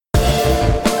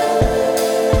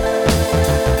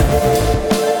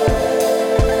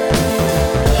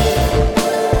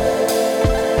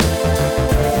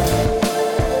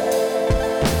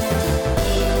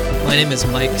name is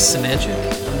Mike Semanchik.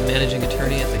 I'm the managing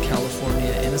attorney at the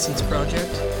California Innocence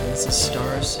Project, and this is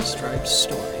Stars, Stripes,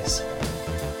 Stories.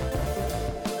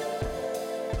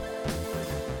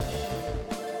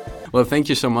 Well, thank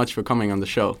you so much for coming on the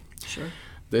show. Sure.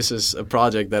 This is a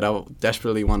project that I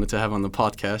desperately wanted to have on the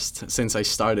podcast since I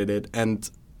started it. And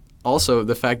also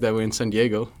the fact that we're in San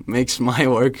Diego makes my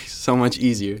work so much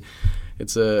easier.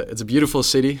 It's a beautiful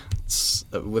city. It's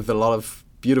with a lot of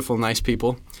beautiful, nice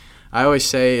people. I always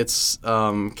say it's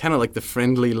kind of like the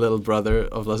friendly little brother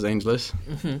of Los Angeles.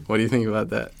 Mm-hmm. What do you think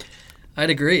about that? I'd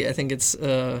agree. I think it's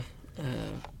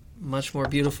much more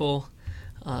beautiful,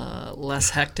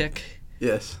 less hectic.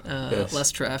 Yes.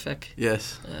 Less traffic.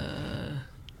 Yes.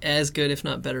 As good, if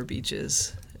not better,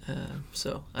 beaches.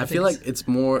 So I feel like it's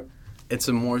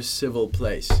a more civil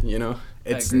place, you know?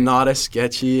 It's agree. Not as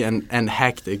sketchy and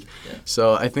hectic. Yeah.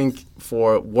 So I think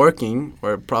for working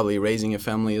or probably raising a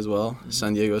family as well, mm-hmm.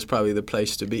 San Diego is probably the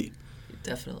place to be.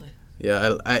 Definitely.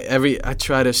 Yeah, I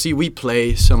try to see. We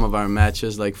play some of our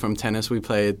matches, like from tennis. We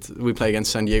play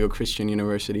against San Diego Christian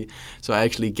University. So I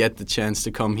actually get the chance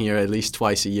to come here at least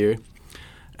twice a year.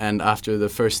 And after the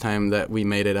first time that we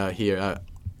made it out here, I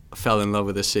fell in love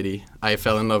with the city. I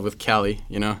fell in love with Cali,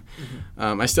 you know.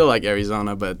 Mm-hmm. I still like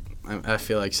Arizona, but I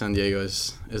feel like San Diego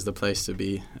is the place to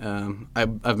be.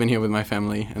 I've been here with my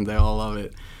family, and they all love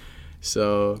it.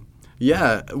 So,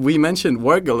 yeah, we mentioned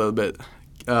work a little bit.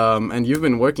 And you've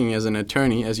been working as an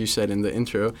attorney, as you said in the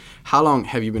intro. How long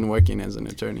have you been working as an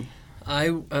attorney? I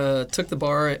took the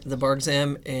bar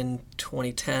exam in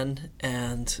 2010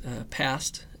 and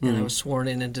passed, mm-hmm. and I was sworn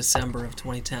in December of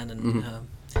 2010, and mm-hmm.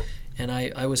 And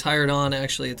I was hired on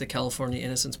actually at the California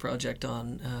Innocence Project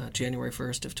on January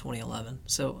 1st of 2011.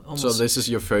 So this is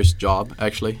your first job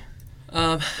actually,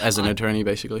 as an attorney,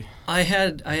 basically. I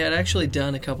had actually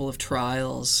done a couple of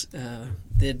trials.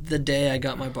 The day I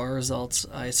got my bar results,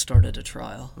 I started a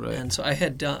trial, right. And so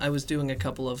I was doing a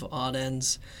couple of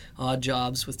odd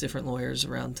jobs with different lawyers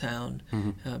around town,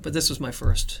 mm-hmm. But this was my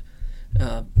first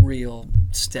real,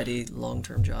 steady,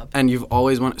 long-term job. And you've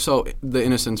always wanted. So the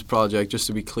Innocence Project, just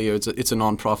to be clear, it's a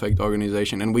non-profit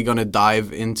organization, and we're gonna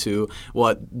dive into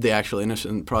what the actual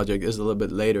Innocence Project is a little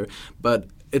bit later, but.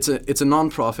 It's a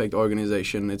non-profit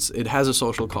organization. It has a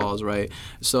social cause, right?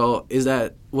 So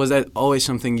was that always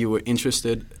something you were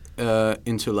interested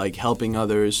into, like helping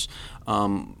others,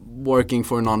 working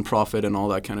for a non-profit and all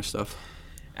that kind of stuff?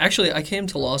 Actually, I came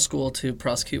to law school to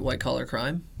prosecute white-collar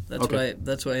crime.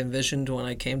 That's what I envisioned when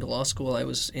I came to law school. I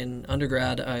was in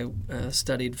undergrad. I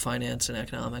studied finance and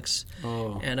economics,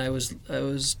 and I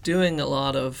was doing a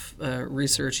lot of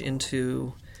research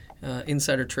into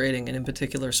insider trading, and in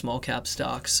particular small cap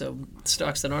stocks, so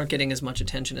stocks that aren't getting as much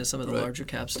attention as some of the right. larger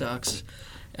cap stocks,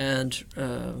 and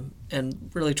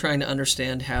really trying to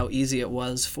understand how easy it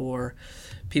was for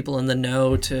people in the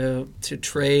know to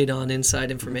trade on inside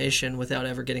information without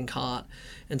ever getting caught.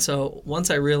 And so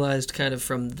once I realized kind of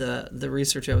from the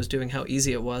research I was doing how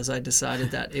easy it was, I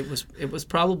decided that it was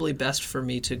probably best for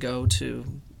me to go to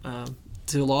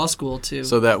law school too.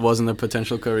 So that wasn't a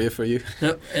potential career for you?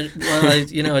 No,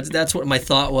 that's what my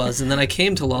thought was. And then I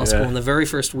came to law school, and the very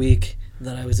first week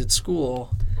that I was at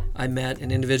school, I met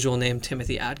an individual named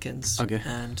Timothy Atkins. Okay.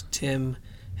 And Tim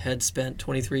had spent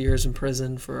 23 years in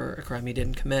prison for a crime he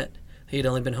didn't commit. He'd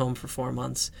only been home for 4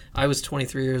 months. I was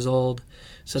 23 years old.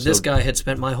 So this guy had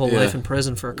spent my whole life in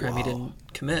prison for a crime he didn't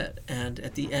commit. And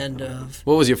at the end of...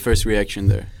 What was your first reaction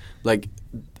there? Like...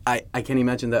 I can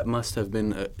imagine that must have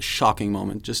been a shocking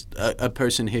moment. Just a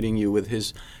person hitting you with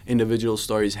his individual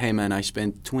stories. Hey, man, I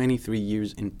spent 23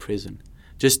 years in prison.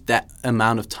 Just that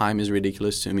amount of time is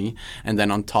ridiculous to me. And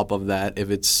then on top of that, if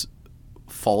it's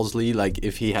falsely, like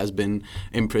if he has been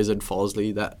imprisoned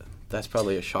falsely, that's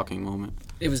probably a shocking moment.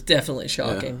 It was definitely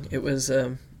shocking. Yeah. It was,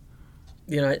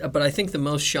 but I think the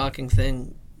most shocking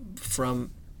thing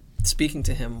from speaking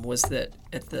to him was that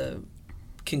at the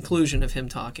conclusion of him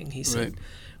talking, he said, right.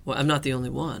 Well, I'm not the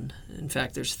only one. In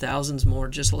fact, there's thousands more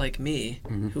just like me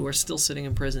mm-hmm. who are still sitting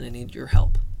in prison and need your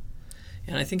help.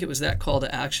 And I think it was that call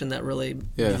to action that really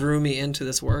drew me into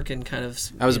this work and kind of...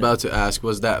 I was about to ask,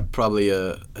 was that probably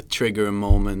a trigger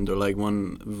moment or like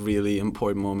one really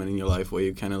important moment in your life where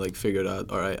you kind of like figured out,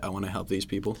 all right, I want to help these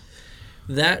people?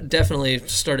 That definitely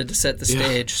started to set the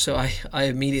stage. So I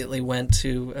immediately went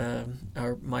to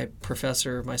my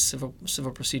professor, my civil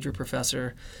procedure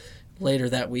professor, later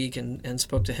that week and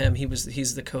spoke to him. He was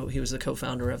the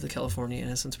co-founder of the California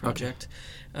Innocence Project.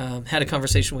 Okay. Had a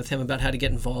conversation with him about how to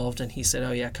get involved, and he said,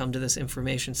 "Oh yeah, come to this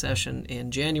information session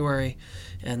in January,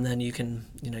 and then you can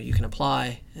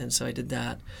apply." And so I did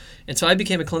that, and so I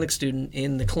became a clinic student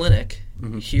in the clinic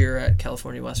mm-hmm. here at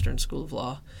California Western School of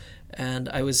Law. And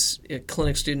I was a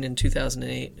clinic student in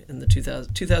 2008, in the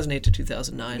 2008 to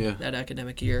 2009, that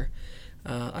academic year.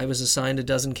 I was assigned a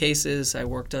dozen cases. I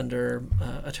worked under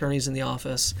attorneys in the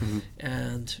office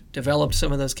and developed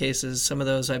some of those cases. Some of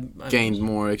those I gained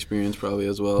more experience probably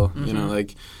as well. You know,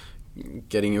 like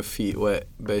getting your feet wet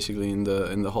basically in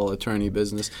the whole attorney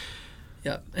business.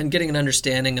 Yeah, and getting an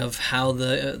understanding of how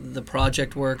the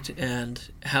project worked and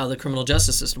how the criminal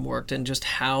justice system worked, and just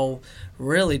how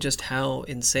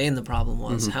insane the problem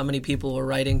was. How many people were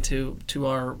writing to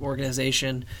our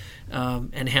organization,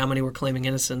 and how many were claiming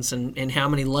innocence, and how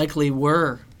many likely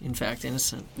were in fact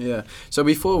innocent. Yeah. So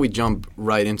before we jump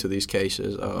right into these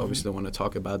cases, I obviously want to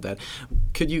talk about that.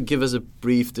 Could you give us a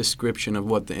brief description of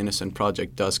what the Innocent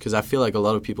Project does? Because I feel like a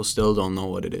lot of people still don't know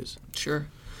what it is. Sure.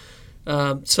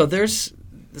 So there's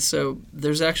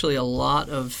actually a lot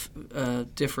of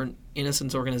different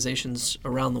innocence organizations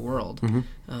around the world.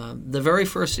 The very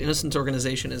first innocence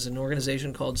organization is an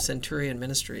organization called Centurion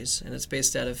Ministries, and it's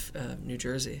based out of New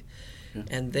Jersey. Yeah.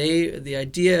 And the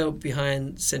idea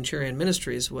behind Centurion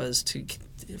Ministries was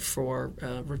for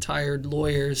retired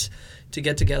lawyers to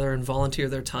get together and volunteer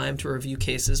their time to review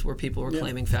cases where people were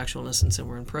claiming factual innocence and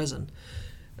were in prison.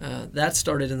 That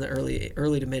started in the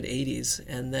early to mid 80s,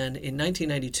 and then in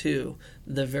 1992,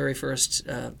 the very first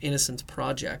Innocence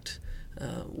Project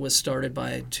was started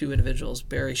by two individuals,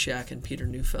 Barry Shack and Peter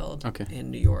Neufeld, in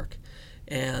New York.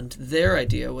 And their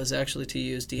idea was actually to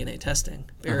use DNA testing.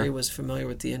 Barry was familiar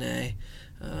with DNA.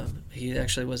 He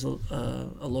actually was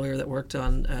a lawyer that worked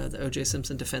on the O.J.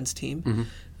 Simpson defense team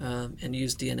and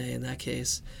used DNA in that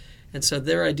case. And so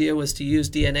their idea was to use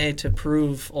DNA to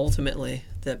prove ultimately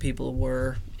that people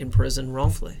were in prison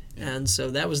wrongfully. And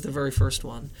so that was the very first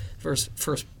one,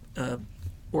 first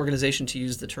organization to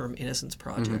use the term Innocence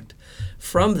Project.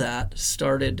 From that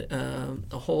started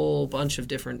a whole bunch of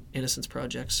different Innocence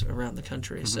Projects around the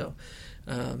country. So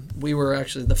we were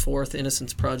actually the fourth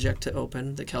Innocence Project to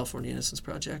open, the California Innocence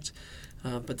Project.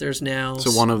 But there's now...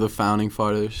 So one of the founding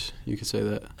fathers, you could say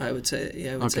that? I would say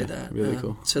that. Really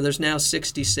cool. So there's now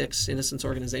 66 innocence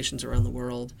organizations around the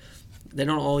world. They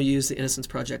don't all use the Innocence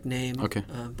Project name.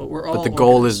 But we're all... But the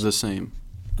goal is the same.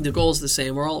 The goal is the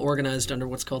same. We're all organized under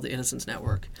what's called the Innocence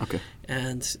Network.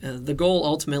 And the goal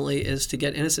ultimately is to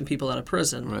get innocent people out of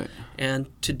prison and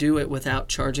to do it without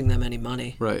charging them any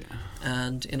money.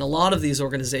 And in a lot of these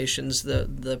organizations,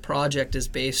 the project is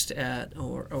based at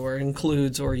or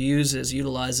includes or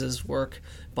utilizes work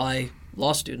by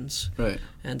law students.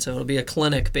 And so it'll be a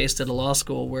clinic based at a law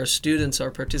school where students are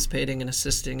participating and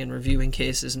assisting and reviewing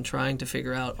cases and trying to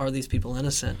figure out, are these people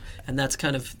innocent? And that's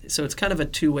it's kind of a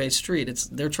two-way street.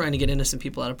 They're trying to get innocent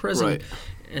people out of prison,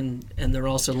 and they're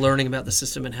also learning about the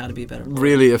system and how to be better.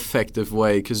 Really effective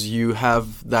way, because you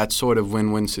have that sort of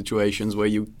win-win situations where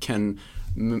you can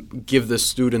give the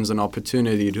students an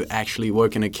opportunity to actually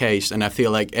work in a case. And I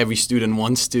feel like every student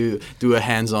wants to do a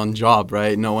hands-on job,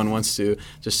 right? No one wants to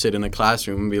just sit in a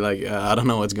classroom and be like, I don't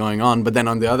know what's going on. But then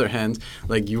on the other hand,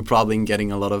 like, you're probably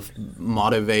getting a lot of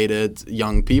motivated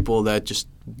young people that just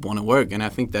want to work. And I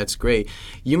think that's great.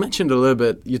 You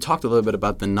talked a little bit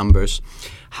about the numbers.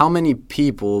 How many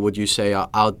people would you say are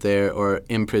out there or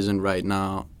in prison right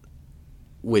now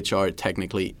which are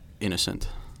technically innocent?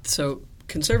 So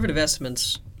conservative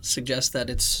estimates suggest that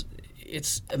it's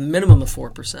a minimum of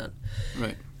 4%.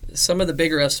 Some of the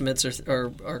bigger estimates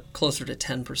are closer to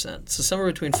 10%. So somewhere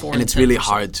between 4 and 10%. And it's really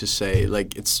hard to say.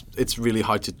 Like, it's really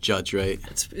hard to judge, right?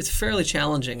 It's fairly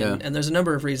challenging, and there's a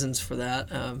number of reasons for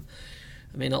that.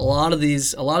 I mean, a lot of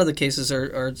the cases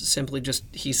are simply just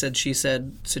he said, she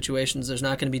said situations. There's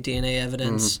not going to be DNA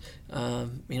evidence.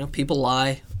 People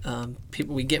lie.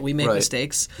 We make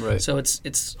mistakes. So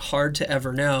it's hard to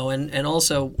ever know. And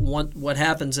also what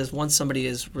happens is once somebody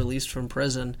is released from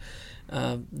prison,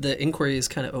 the inquiry is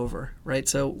kind of over, right?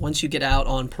 So once you get out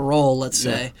on parole, let's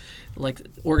say, like,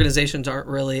 organizations aren't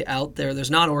really out there.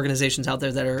 There's not organizations out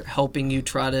there that are helping you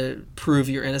try to prove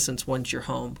your innocence once you're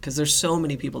home, because there's so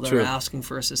many people that are asking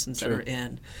for assistance that are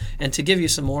in. And to give you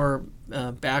some more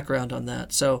background on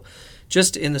that, so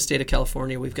just in the state of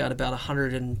California, we've got about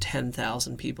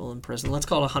 110,000 people in prison. Let's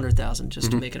call it 100,000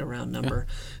 just to make it a round number.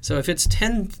 So if it's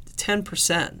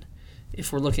 10%,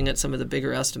 if we're looking at some of the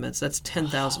bigger estimates, that's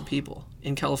 10,000 people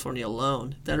in California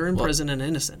alone that are in prison and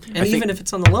innocent. And even if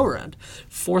it's on the lower end,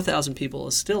 4,000 people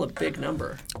is still a big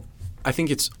number. I think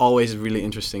it's always really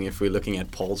interesting if we're looking at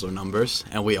polls or numbers,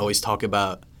 and we always talk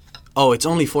about, it's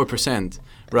only 4%,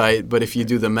 right? But if you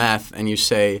do the math and you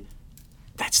say,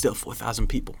 that's still 4,000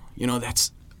 people,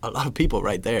 that's a lot of people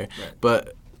right there.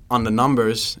 But on the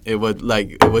numbers, it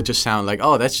would just sound like,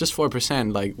 oh, that's just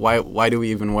 4%. Like, why do we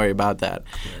even worry about that?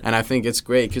 And I think it's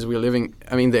great because we're living.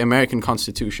 I mean, the American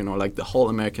Constitution, or like the whole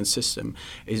American system,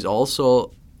 is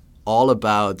also all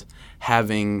about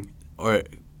having or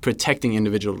protecting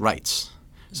individual rights.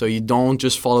 So you don't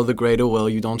just follow the greater will.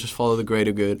 You don't just follow the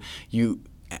greater good. You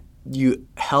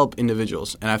help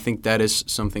individuals, and I think that is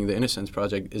something the Innocence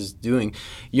Project is doing.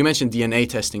 You mentioned DNA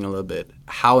testing a little bit.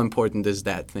 How important is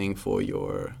that thing for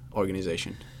your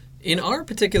organization? In our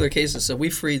particular cases, so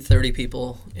we freed 30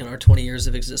 people in our 20 years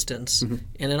of existence. Mm-hmm.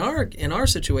 And in our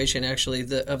situation, actually,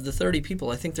 of the 30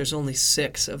 people, I think there's only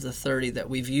 6 of the 30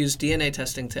 that we've used DNA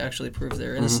testing to actually prove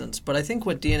their innocence. Mm-hmm. But I think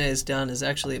what DNA has done is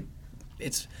actually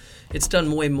it's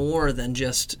done way more than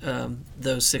just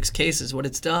those 6 cases. What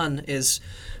it's done is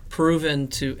proven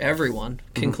to everyone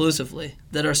conclusively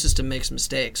that our system makes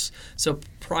mistakes. So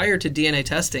prior to DNA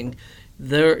testing,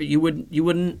 you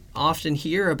wouldn't often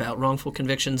hear about wrongful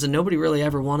convictions, and nobody really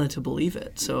ever wanted to believe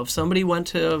it. So if somebody went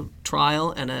to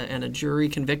trial and a jury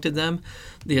convicted them,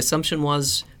 the assumption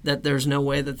was that there's no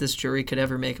way that this jury could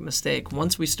ever make a mistake.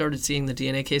 Once we started seeing the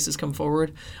DNA cases come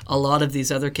forward, a lot of these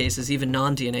other cases, even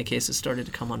non-DNA cases, started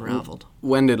to come unraveled.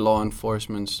 When did law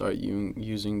enforcement start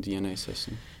using DNA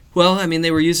testing? Well, I mean,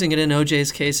 they were using it in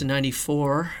O.J.'s case in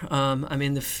 '94. I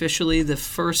mean, officially, the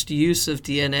first use of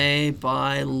DNA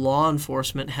by law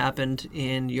enforcement happened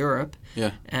in Europe.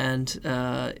 Yeah. And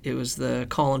it was the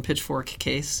Colin Pitchfork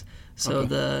case. So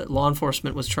the law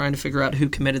enforcement was trying to figure out who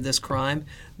committed this crime.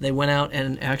 They went out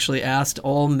and actually asked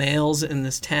all males in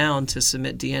this town to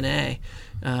submit DNA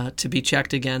to be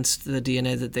checked against the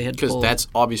DNA that they had pulled. Because that's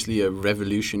obviously a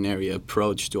revolutionary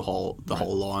approach to the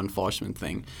whole law enforcement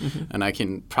thing. Mm-hmm. And I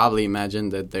can probably imagine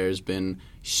that there's been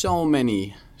so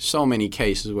many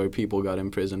cases where people got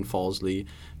imprisoned falsely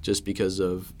just because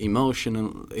of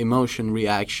emotion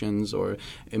reactions or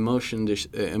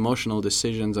emotional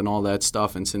decisions and all that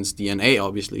stuff. And since DNA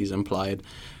obviously is implied,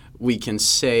 we can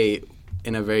say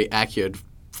in a very accurate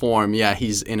form, yeah,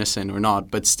 he's innocent or not.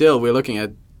 But still, we're looking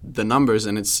at the numbers,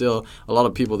 and it's still a lot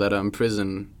of people that are in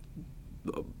prison,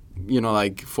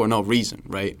 like for no reason,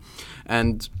 right?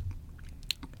 And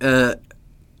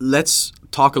let's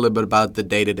talk a little bit about the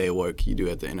day-to-day work you do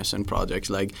at the Innocence Project.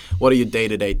 Like, what are your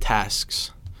day-to-day tasks?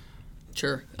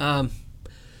 Sure.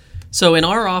 So in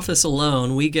our office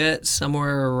alone, we get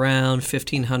somewhere around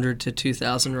 1,500 to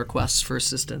 2,000 requests for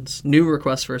assistance, new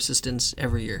requests for assistance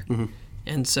every year. Mm-hmm.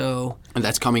 And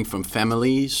that's coming from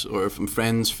families or from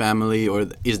friends, family, or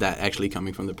is that actually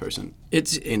coming from the person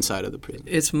inside of the prison?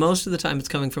 It's most of the time it's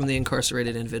coming from the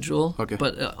incarcerated individual. Okay.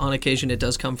 But on occasion it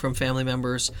does come from family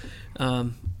members.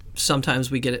 Sometimes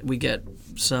we get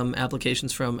some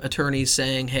applications from attorneys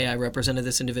saying, hey, I represented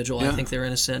this individual. Yeah. I think they're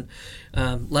innocent.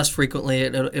 Less frequently,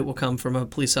 it will come from a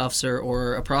police officer,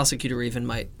 or a prosecutor even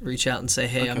might reach out and say,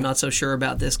 hey, I'm not so sure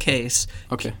about this case.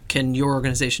 Okay. Can your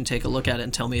organization take a look at it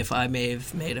and tell me if I may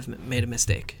have made a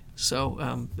mistake? So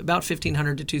about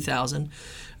 1,500 to 2,000.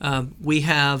 We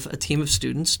have a team of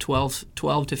students, 12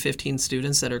 to 15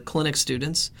 students that are clinic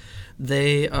students.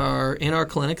 They are in our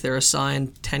clinic. They're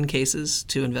assigned 10 cases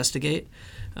to investigate.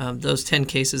 Those 10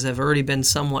 cases have already been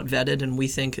somewhat vetted, and we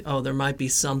think, there might be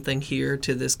something here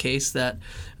to this case that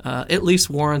at least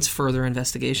warrants further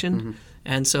investigation. Mm-hmm.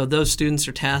 And so those students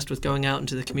are tasked with going out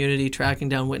into the community, tracking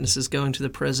down witnesses, going to the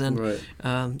prison,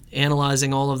 right.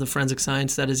 Analyzing all of the forensic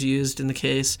science that is used in the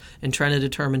case, and trying to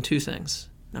determine 2 things.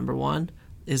 Number 1,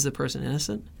 is the person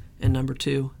innocent? And number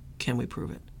 2, can we prove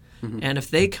it? Mm-hmm. And if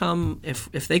they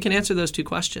can answer those 2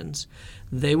 questions,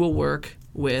 they will work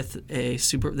with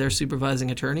their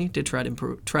supervising attorney to try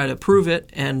to prove it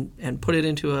and put it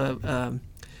into a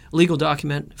legal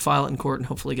document, file it in court, and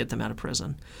hopefully get them out of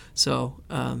prison. So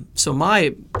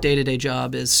my day-to-day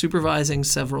job is supervising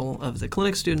several of the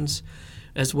clinic students,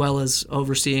 as well as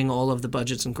overseeing all of the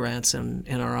budgets and grants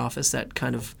in our office that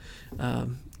kind of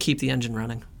keep the engine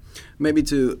running. Maybe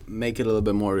to make it a little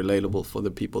bit more relatable for the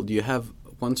people, do you have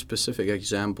one specific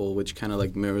example which kind of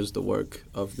like mirrors the work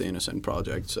of the Innocence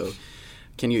Project? So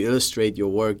can you illustrate your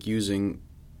work using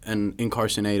an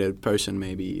incarcerated person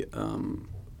maybe,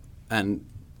 and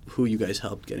who you guys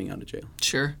helped getting out of jail?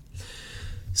 Sure.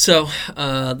 So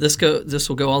this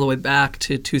will go all the way back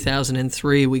to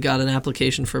 2003. We got an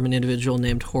application from an individual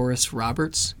named Horace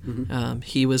Roberts. Mm-hmm.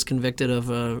 He was convicted of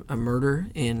a murder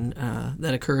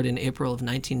that occurred in April of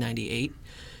 1998.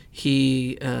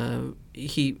 He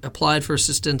applied for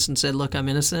assistance and said, "Look, I'm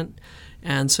innocent,"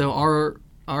 and so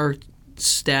our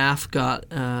staff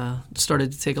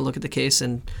started to take a look at the case,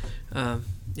 and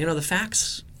the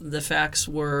facts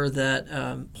were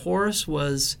that Horace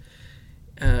was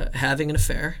having an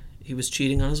affair he was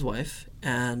cheating on his wife,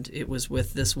 and it was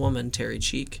with this woman, Terry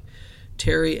Cheek.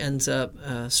 Terry ends up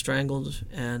strangled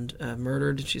and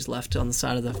murdered. She's left on the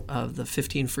side of the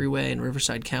 15 freeway in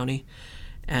Riverside County,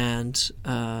 and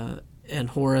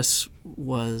Horace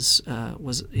was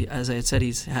as I had said,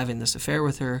 he's having this affair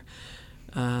with her.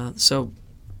 So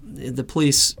the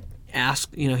police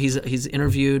asked, he's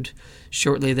interviewed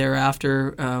shortly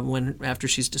thereafter after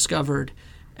she's discovered.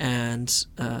 And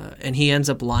he ends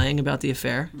up lying about the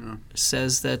affair. Yeah.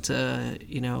 Says that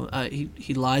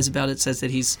he lies about it. Says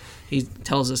that he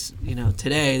tells us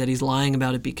today that he's lying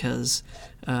about it because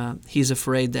he's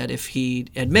afraid that if he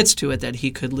admits to it that he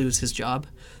could lose his job.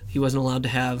 He wasn't allowed to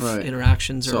have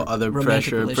interactions or other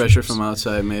romantic pressure from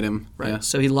outside made him. Right. Yeah.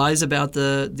 So he lies about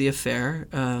the affair.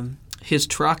 His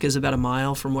truck is about a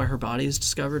mile from where her body is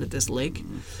discovered at this lake.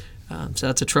 So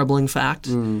that's a troubling fact.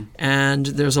 And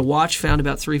there's a watch found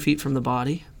about 3 feet from the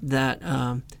body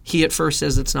that he at first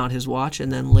says it's not his watch, and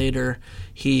then later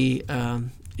he,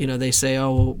 they say,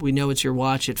 oh, well, we know it's your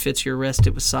watch. It fits your wrist.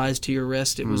 It was sized to your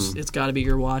wrist. It's got to be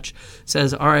your watch.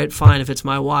 Says, all right, fine. If it's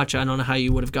my watch, I don't know how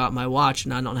you would have got my watch,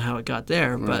 and I don't know how it got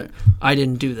there, but I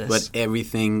didn't do this. But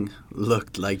everything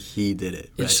looked like he did it.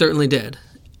 Right? It certainly did,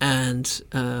 and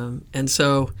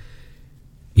so.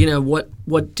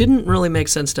 What didn't really make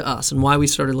sense to us and why we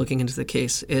started looking into the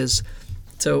case is,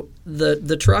 so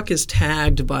the truck is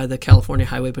tagged by the California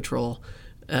Highway Patrol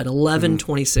at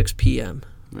 11:26 p.m.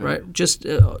 Right, just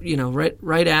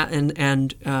right at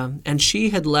and she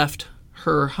had left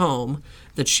her home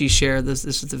that she shared. This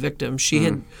is the victim.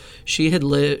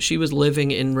 She was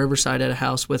living in Riverside at a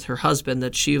house with her husband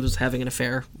that she was having an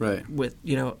affair with.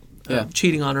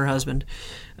 Cheating on her husband.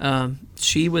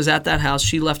 She was at that house.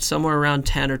 She left somewhere around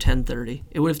 10 or 10:30.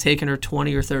 It would have taken her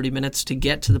 20 or 30 minutes to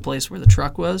get to the place where the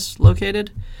truck was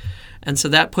located. And so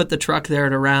that put the truck there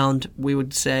at around, we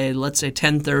would say, let's say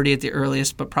 10:30 at the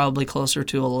earliest, but probably closer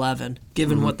to 11,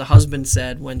 given what the husband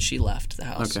said when she left the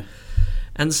house. Okay.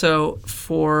 And so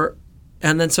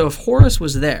if Horace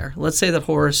was there, let's say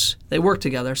that they worked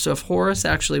together. So if Horace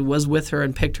actually was with her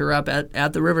and picked her up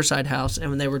at the Riverside house and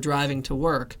when they were driving to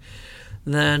work,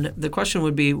 then the question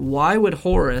would be, why would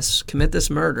Horace commit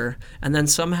this murder and then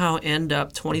somehow end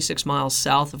up 26 miles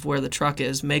south of where the truck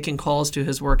is, making calls to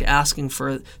his work, asking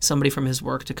for somebody from his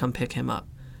work to come pick him up?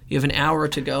 You have an hour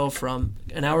to go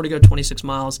 26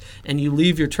 miles, and you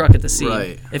leave your truck at the scene.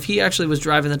 Right. If he actually was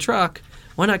driving the truck,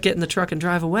 why not get in the truck and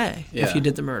drive away if you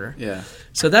did the murder? Yeah.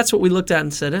 So that's what we looked at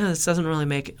and said, this doesn't really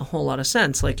make a whole lot of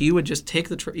sense. Like, you would just take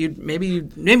the truck, maybe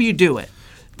you do it,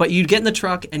 but you get in the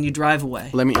truck and you drive away.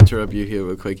 Let me interrupt you here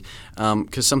real quick,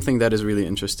 because something that is really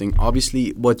interesting.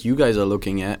 Obviously, what you guys are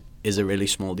looking at is a really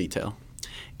small detail.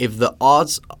 If the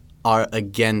odds are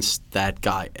against that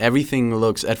guy,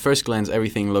 at first glance,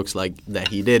 everything looks like that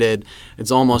he did it.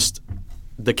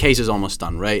 The case is almost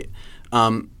done, right?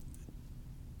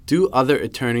 Do other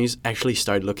attorneys actually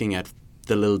start looking at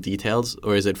the little details,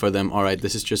 or is it for them, all right,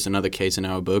 this is just another case in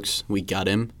our books, we got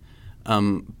him?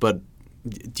 But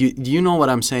do you know what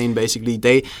I'm saying? Basically,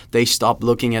 they stopped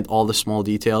looking at all the small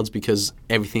details because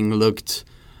everything looked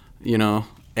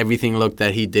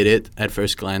that he did it at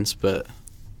first glance. But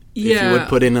if you would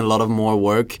put in a lot of more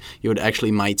work, you would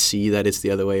actually might see that it's the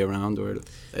other way around, or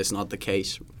it's not the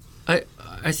case.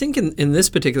 I think in this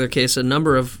particular case, a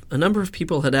number of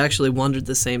people had actually wondered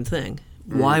the same thing.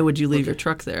 Why would you leave your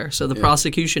truck there? So the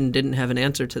prosecution didn't have an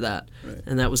answer to that,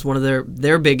 and that was one of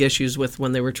their big issues with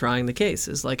when they were trying the case.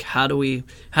 Is like, how do we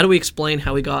explain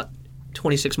how he got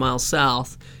 26 miles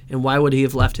south, and why would he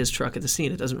have left his truck at the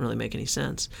scene? It doesn't really make any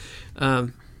sense.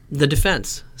 The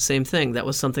defense, same thing. That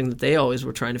was something that they always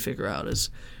were trying to figure out: is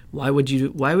why would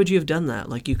you have done that?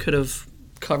 Like, you could have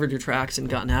covered your tracks and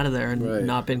gotten out of there and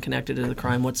not been connected to the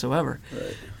crime whatsoever.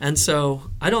 Right. And so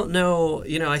I don't know,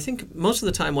 I think most of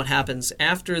the time what happens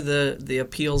after the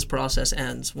appeals process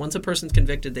ends, once a person's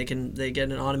convicted, they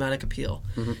get an automatic appeal.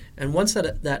 Mm-hmm. And once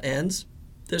that ends,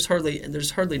 there's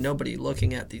hardly nobody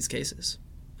looking at these cases.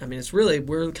 I mean,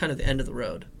 we're kind of the end of the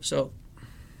road. So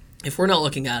if we're not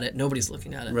looking at it, nobody's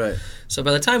looking at it. Right. So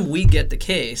by the time we get the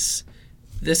case,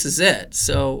 this is it.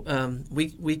 So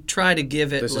we try to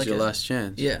give it. This is your last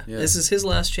chance. Yeah, this is his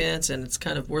last chance, and it's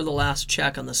kind of, we're the last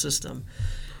check on the system.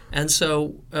 And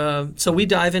so we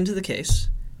dive into the case,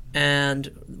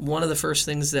 and one of the first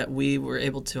things that we were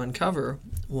able to uncover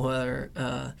were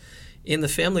in the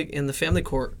family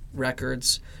court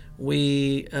records.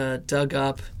 We dug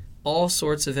up all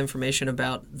sorts of information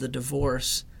about the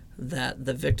divorce that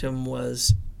the victim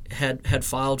had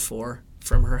filed for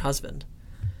from her husband.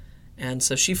 And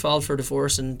so she filed for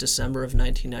divorce in December of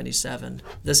 1997.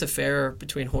 This affair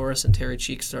between Horace and Terry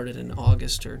Cheek started in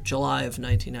August or July of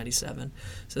 1997.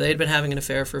 So they had been having an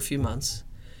affair for a few months.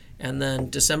 And then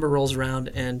December rolls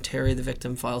around, and Terry, the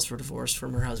victim, files for divorce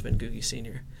from her husband, Googie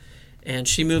Sr. And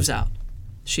she moves out.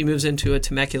 She moves into a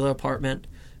Temecula apartment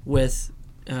with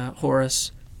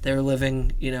Horace. They're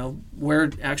living, where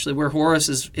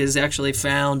Horace is actually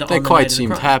found. They quite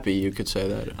seemed happy, you could say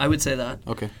that. I would say that.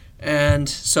 Okay. And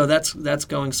so that's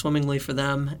going swimmingly for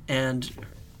them. And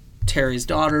Terry's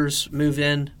daughters move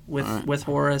in with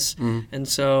Horace. Mm-hmm. And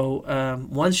so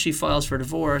once she files for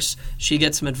divorce, she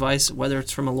gets some advice, whether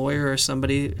it's from a lawyer or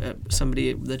somebody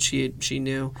that she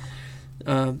knew.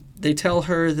 They tell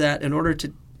her that in order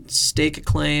to stake a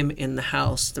claim in the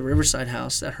house, the Riverside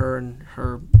house that her and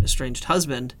her estranged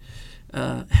husband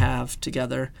have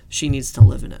together, she needs to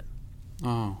live in it.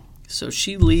 Oh. So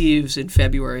she leaves in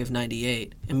February of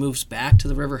 98 and moves back to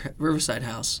the Riverside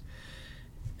house,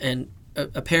 and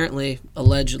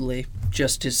allegedly,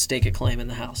 just to stake a claim in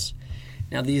the house.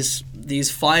 Now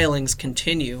these filings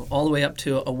continue all the way up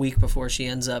to a week before she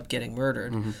ends up getting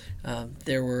murdered. Mm-hmm.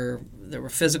 There were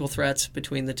physical threats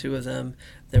between the two of them.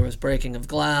 There was breaking of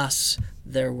glass.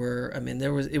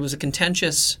 It was a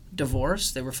contentious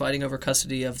divorce. They were fighting over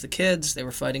custody of the kids. They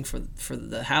were fighting for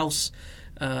the house.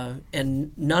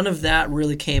 And none of that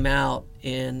really came out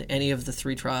in any of the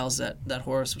 3 trials that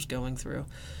Horace was going through.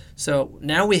 So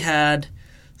now we had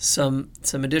some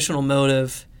additional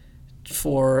motive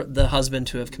for the husband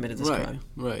to have committed this crime.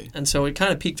 Right. And so it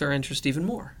kind of piqued our interest even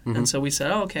more. Mm-hmm. And so we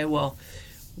said, okay, well,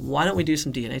 why don't we do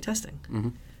some DNA testing? Mm-hmm.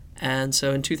 And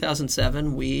so in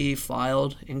 2007, we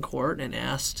filed in court and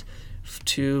asked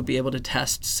to be able to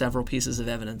test several pieces of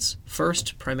evidence.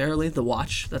 First, primarily the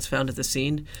watch that's found at the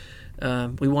scene.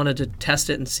 We wanted to test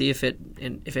it and see if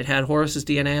it had Horace's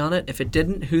DNA on it. If it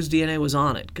didn't, whose DNA was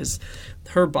on it? Because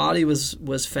her body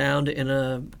was found in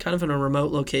a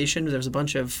remote location. There was a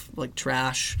bunch of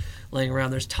trash laying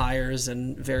around. There's tires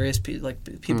and various people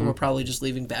mm-hmm. were probably just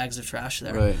leaving bags of trash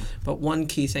there. Right. But one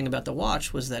key thing about the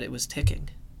watch was that it was ticking.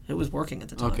 It was working at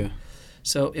the time. Okay.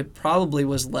 So it probably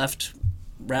was left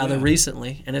rather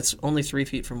recently, and it's only 3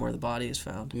 feet from where the body is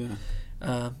found. Yeah.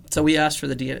 So we asked for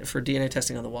DNA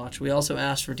testing on the watch. We also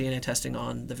asked for DNA testing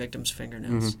on the victim's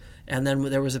fingernails. Mm-hmm. And then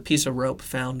there was a piece of rope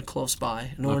found close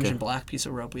by, an orange and black piece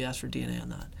of rope. We asked for DNA on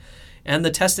that. And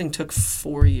the testing took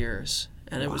 4 years.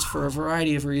 And it was for a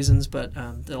variety of reasons, but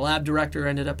the lab director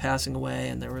ended up passing away,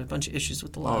 and there were a bunch of issues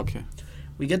with the lab. Okay.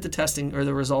 We get the testing or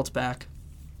the results back.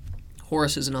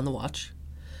 Horace isn't on the watch.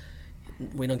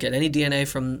 We don't get any DNA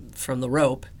from the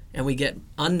rope. And we get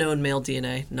unknown male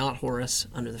DNA, not Horace,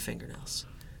 under the fingernails.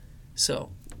 So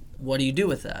what do you do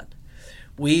with that?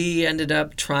 We ended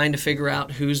up trying to figure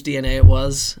out whose DNA it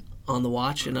was on the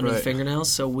watch and under the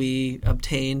fingernails. So we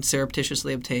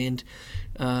surreptitiously obtained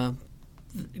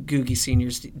Googie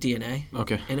Sr.'s DNA.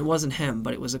 Okay. And it wasn't him,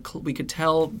 but it was we could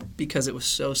tell because it was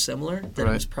so similar that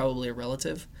it was probably a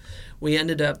relative. We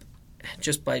ended up,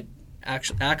 just by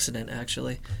accident,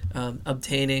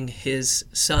 obtaining his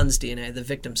son's DNA, the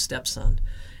victim's stepson,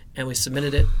 and we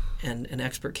submitted it, and an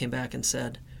expert came back and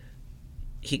said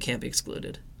he can't be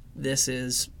excluded. This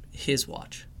is his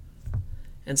watch.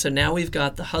 And so now we've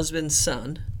got the husband's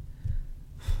son's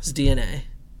DNA.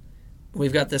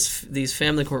 We've got these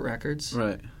family court records,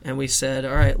 and we said,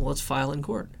 all right, well, let's file in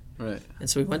court. Right. And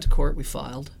so we went to court, we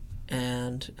filed,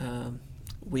 and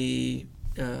the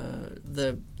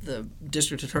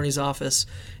district attorney's office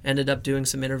ended up doing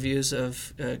some interviews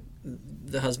of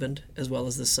the husband as well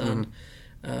as the son.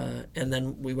 Mm-hmm. And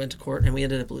then we went to court and we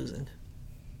ended up losing.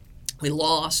 We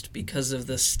lost because of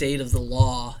the state of the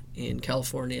law in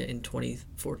California in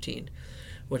 2014,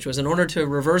 which was in order to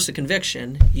reverse a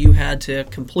conviction, you had to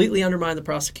completely undermine the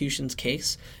prosecution's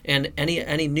case, and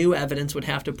any new evidence would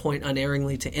have to point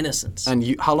unerringly to innocence.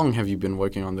 And how long have you been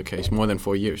working on the case? More than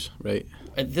 4 years, right?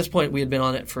 At this point, we had been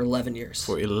on it for 11 years.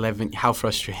 For 11? How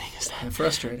frustrating is that?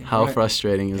 Frustrating. How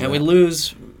frustrating is that? And we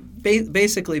lose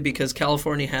basically because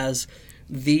California has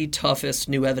the toughest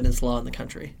new evidence law in the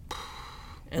country.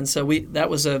 And so that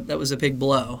was a big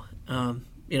blow.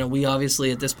 We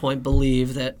obviously at this point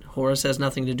believe that Horace has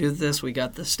nothing to do with this. We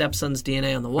got the stepson's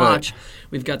DNA on the watch. Right.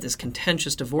 We've got this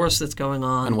contentious divorce that's going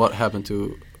on. And what happened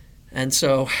to... And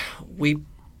so we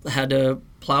had to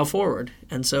plow forward.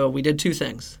 And so we did 2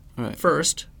 things. Right.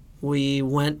 First, we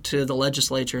went to the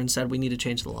legislature and said we need to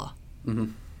change the law.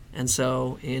 Mm-hmm. And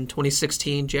so in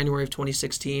January of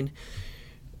 2016,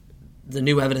 the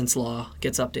new evidence law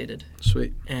gets updated.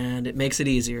 Sweet. And it makes it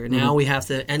easier. Mm-hmm. Now we have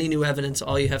to, any new evidence,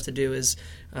 all you have to do is,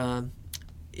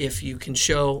 if you can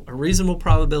show a reasonable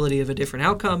probability of a different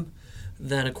outcome,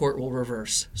 then a court will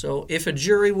reverse. So if a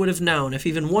jury would have known, if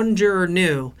even one juror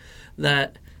knew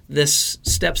that this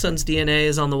stepson's DNA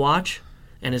is on the watch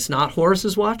and it's not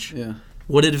Horace's watch,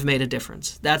 would it have made a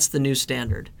difference? That's the new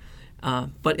standard.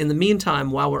 But in the meantime,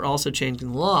 while we're also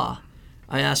changing the law,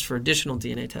 I asked for additional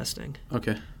DNA testing.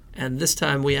 Okay. And this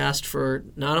time we asked for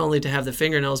not only to have the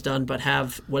fingernails done, but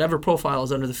have whatever profile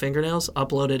is under the fingernails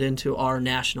uploaded into our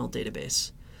national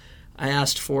database. I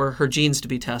asked for her jeans to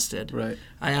be tested. Right.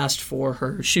 I asked for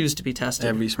her shoes to be tested.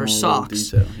 Every small her socks.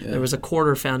 detail. Yeah. There was a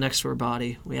quarter found next to her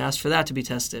body. We asked for that to be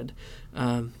tested.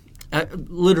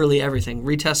 Literally everything.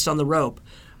 Retests on the rope.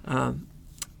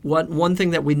 One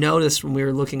thing that we noticed when we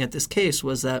were looking at this case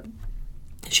was that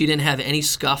she didn't have any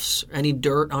scuffs, any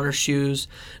dirt on her shoes,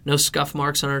 no scuff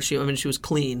marks on her shoe. I mean, she was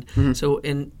clean. Mm-hmm. So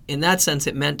in that sense,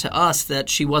 it meant to us that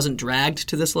she wasn't dragged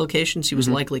to this location. She was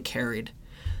likely carried.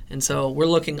 And so we're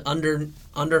looking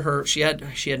under her. She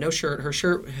had no shirt. Her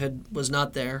shirt was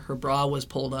not there. Her bra was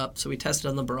pulled up. So we tested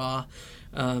on the bra,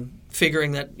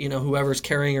 figuring that whoever's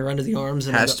carrying her under the arms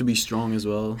has to be strong as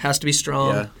well. Has to be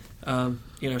strong.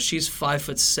 Yeah. She's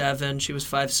 5'7". She was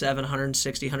 5'7",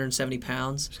 160, 170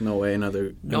 pounds. There's no way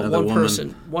another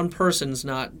woman. One person's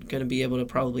not going to be able to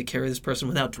probably carry this person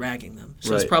without dragging them.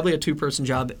 So It's probably a 2-person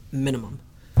job minimum.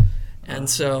 And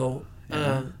so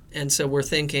we're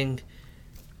thinking,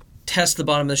 test the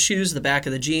bottom of the shoes, the back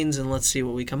of the jeans, and let's see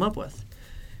what we come up with.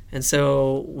 And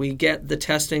so the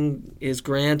testing is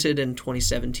granted in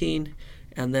 2017,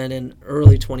 and then in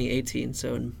early 2018,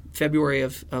 so in February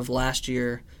of last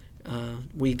year,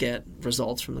 we get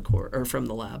results from the court or from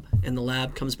the lab, and the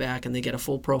lab comes back and they get a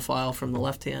full profile from the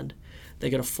left hand. They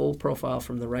get a full profile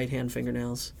from the right hand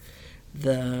fingernails.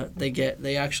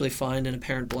 They actually find an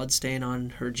apparent blood stain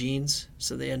on her jeans,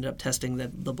 so they end up testing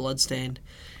the blood stain,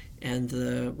 and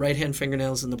the right hand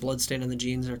fingernails and the blood stain on the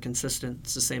jeans are consistent.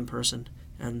 It's the same person,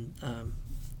 and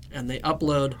they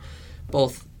upload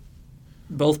both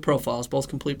profiles, both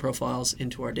complete profiles,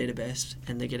 into our database,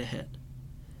 and they get a hit.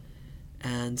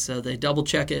 And so they double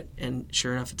check it, and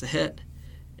sure enough, it's a hit.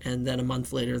 And then a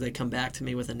month later, they come back to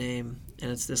me with a name, and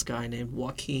it's this guy named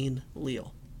Joaquin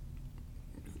Leal.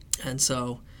 And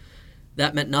so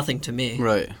that meant nothing to me.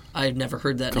 Right. I had never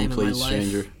heard that name in my life.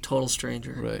 Stranger. Total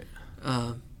stranger.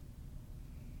 Right.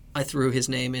 I threw his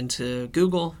name into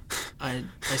Google. I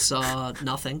saw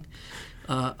nothing.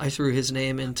 I threw his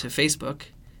name into Facebook,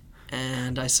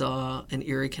 and I saw an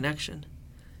eerie connection.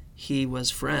 He was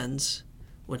friends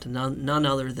with none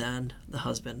other than the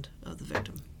husband of the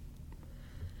victim.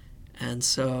 And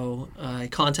so I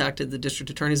contacted the district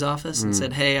attorney's office and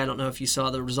said, hey, I don't know if you saw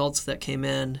the results that came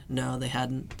in. No, they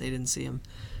hadn't. They didn't see him.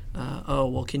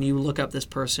 Can you look up this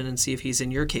person and see if he's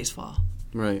in your case file?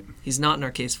 Right. He's not in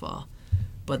our case file.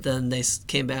 But then they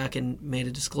came back and made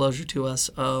a disclosure to us.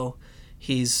 Oh,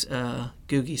 he's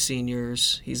Googie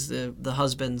Sr.'s. He's the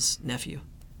husband's nephew.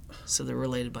 So they're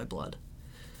related by blood.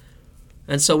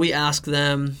 And so we asked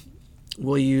them,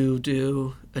 will you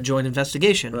do a joint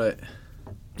investigation? Right.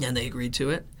 And they agreed to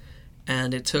it.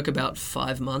 And it took about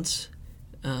 5 months.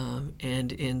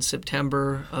 And in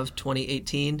September of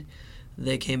 2018,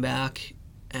 they came back,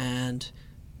 and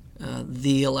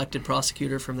the elected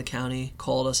prosecutor from the county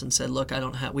called us and said, look,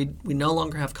 we no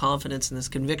longer have confidence in this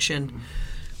conviction.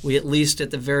 We at least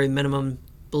at the very minimum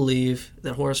believe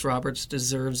that Horace Roberts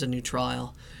deserves a new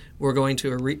trial. We're going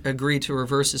to agree to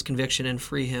reverse his conviction and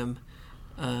free him.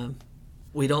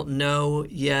 We don't know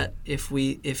yet if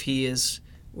he is.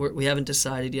 We haven't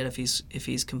decided yet if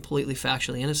he's completely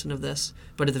factually innocent of this.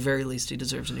 But at the very least, he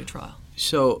deserves a new trial.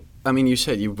 So, I mean, you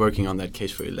said you're working on that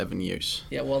case for 11 years.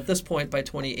 Yeah. Well, at this point, by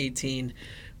 2018,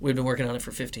 we've been working on it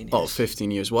for 15 years. Oh, 15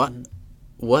 years.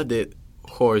 What did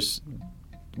Horace?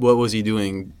 What was he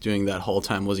doing during that whole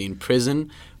time? Was he in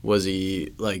prison? Was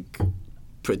he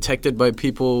protected by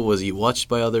people? Was he watched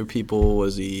by other people?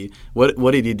 Was he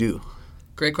what did he do?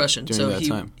 Great question. During that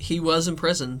time? He was in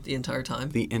prison the entire time.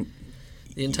 The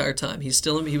entire time. He was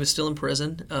still in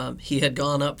prison. He had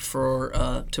gone up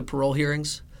to parole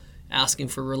hearings, asking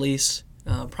for release,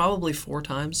 probably 4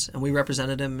 times, and we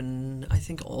represented him in I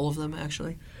think all of them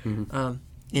actually. Mm-hmm.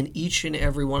 In each and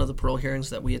every one of the parole hearings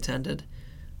that we attended,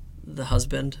 the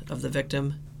husband of the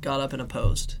victim got up and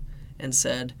opposed and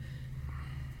said,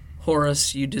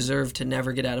 Horace, you deserve to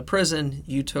never get out of prison.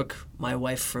 You took my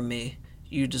wife from me.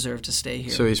 You deserve to stay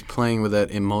here. So he's playing with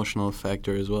that emotional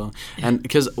factor as well. Yeah. And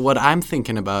because what I'm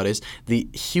thinking about is the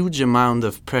huge amount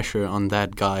of pressure on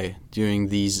that guy during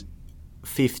these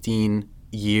 15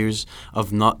 years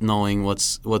of not knowing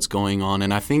what's going on.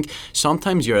 And I think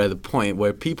sometimes you're at a point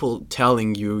where people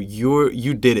telling you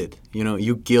you did it,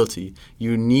 you're guilty,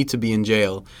 you need to be in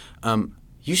jail.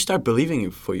 you start believing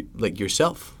it for like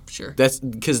yourself. Sure. That's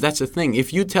because that's the thing.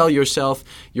 If you tell yourself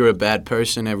you're a bad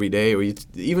person every day, or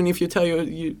even if you tell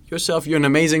yourself you're an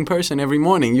amazing person every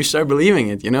morning, you start believing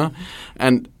it, you know?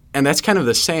 And that's kind of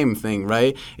the same thing,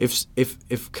 right?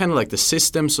 If kind of like the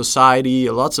system, society,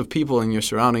 lots of people in your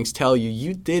surroundings tell you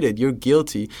you did it, you're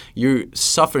guilty, you're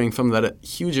suffering from that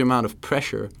huge amount of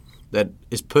pressure that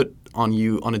is put on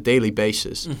you on a daily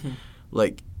basis. Mm-hmm.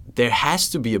 Like, there has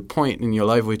to be a point in your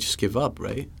life where you just give up,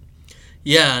 right?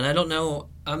 Yeah, and I don't know.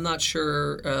 I'm not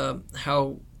sure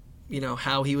how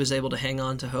he was able to hang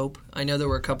on to hope. I know there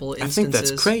were a couple instances. I think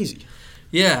that's crazy.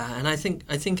 Yeah, and I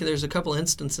think there's a couple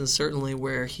instances certainly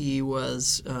where he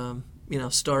was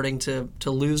starting to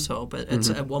lose hope.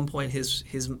 At one point, his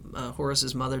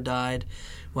Horace's mother died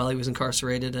while he was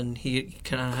incarcerated, and he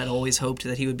kind of had always hoped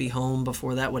that he would be home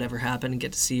before that would ever happen and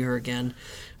get to see her again.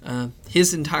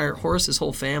 Horace's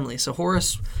whole family. So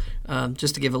Horace,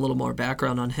 just to give a little more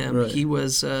background on him, right. He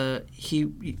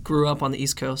grew up on the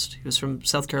East Coast. He was from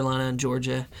South Carolina and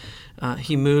Georgia.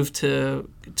 He moved to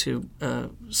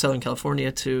Southern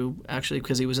California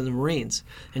because he was in the Marines,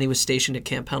 and he was stationed at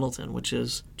Camp Pendleton, which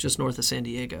is just north of San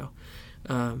Diego.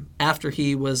 After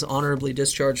he was honorably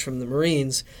discharged from the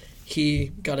Marines,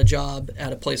 he got a job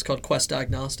at a place called Quest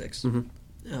Diagnostics.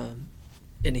 Mm-hmm.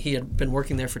 And he had been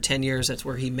working there for 10 years. That's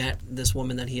where he met this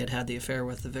woman that he had the affair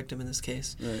with, the victim in this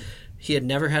case. Right. He had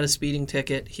never had a speeding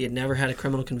ticket. He had never had a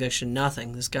criminal conviction,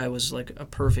 nothing. This guy was like a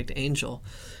perfect angel.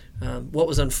 What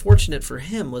was unfortunate for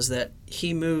him was that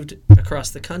he moved across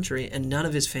the country and none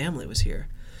of his family was here.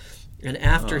 And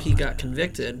after he got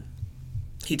convicted,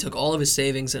 he took all of his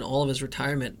savings and all of his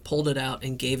retirement, pulled it out,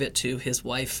 and gave it to his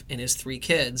wife and his 3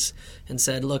 kids and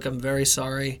said, look, I'm very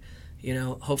sorry.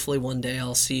 Hopefully one day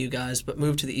I'll see you guys, but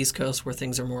move to the East Coast where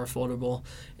things are more affordable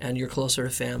and you're closer to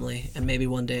family, and maybe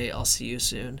one day I'll see you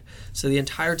soon. So the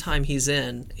entire time he's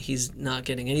not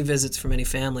getting any visits from any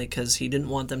family because he didn't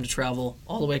want them to travel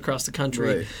all the way across the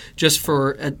country, right, just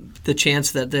for the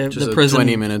chance that the prison... a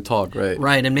 20-minute talk, right?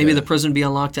 Right, and maybe the prison would be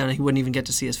on lockdown and he wouldn't even get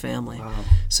to see his family. Wow.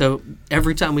 So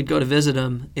every time we'd go to visit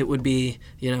him, it would be,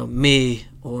 me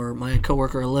or my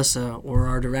coworker Alyssa or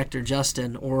our director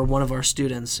Justin or one of our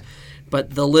students.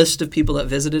 But the list of people that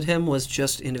visited him was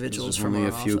just individuals from our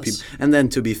office. Only a few people. And then,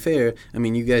 to be fair, I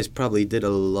mean, you guys probably did a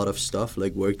lot of stuff,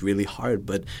 like worked really hard,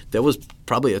 but there was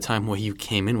probably a time where you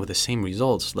came in with the same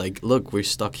results. Like, look, we're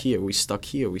stuck here, we stuck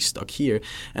here, we stuck here.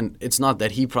 And it's not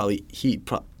that he probably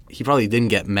didn't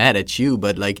get mad at you,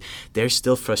 but like there's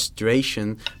still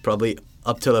frustration probably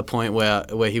up till a point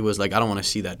where he was like, I don't want to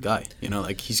see that guy.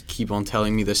 Like he's keep on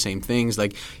telling me the same things.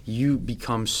 Like you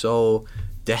become so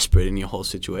desperate in your whole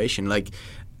situation. Like,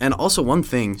 and also one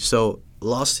thing, so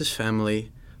lost his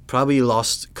family, probably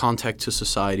lost contact to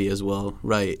society as well,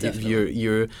 right? Definitely. If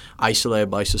you're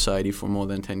isolated by society for more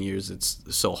than 10 years, it's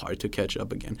so hard to catch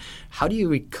up again. How do you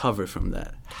recover from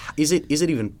that? Is it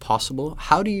even possible?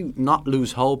 How do you not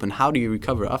lose hope, and how do you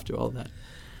recover after all that?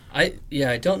 I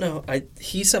don't know.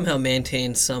 He somehow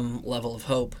maintained some level of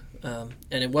hope.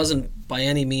 And it wasn't by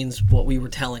any means what we were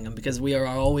telling him, because we are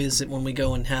always, when we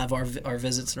go and have our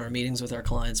visits and our meetings with our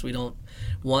clients, we don't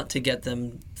want to get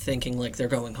them thinking like they're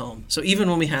going home. So even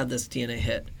when we had this DNA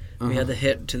hit, we had the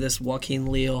hit to this Joaquin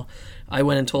Leal, I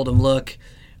went and told him, look,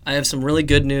 I have some really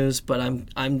good news, but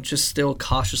I'm just still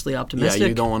cautiously optimistic. Yeah,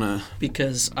 you don't want to,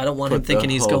 because I don't want him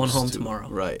thinking he's going home tomorrow.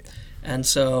 Right. And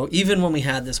so even when we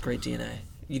had this great DNA,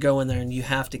 you go in there and you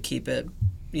have to keep it,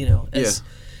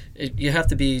 you have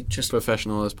to be just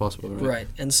professional as possible, right? Right.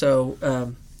 And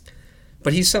so,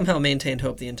 but he somehow maintained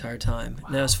hope the entire time. Wow.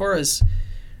 Now, as far as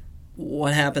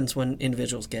what happens when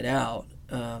individuals get out,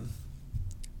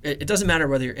 it doesn't matter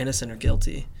whether you're innocent or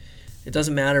guilty. It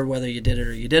doesn't matter whether you did it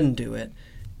or you didn't do it.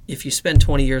 If you spend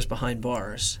 20 years behind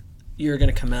bars, you're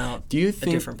going to come out a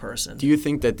different person. Do you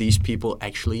think that these people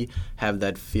actually have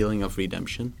that feeling of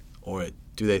redemption, or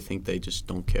do they think they just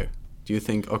don't care? Do you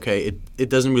think, okay, it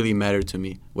doesn't really matter to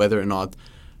me whether or not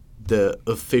the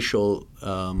official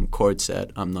court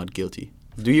said I'm not guilty?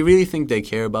 Do you really think they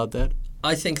care about that?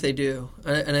 I think they do.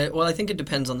 I think it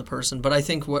depends on the person. But I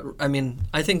think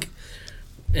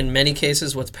in many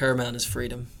cases what's paramount is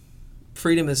freedom.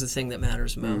 Freedom is the thing that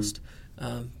matters most.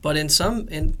 But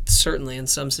certainly in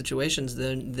some situations,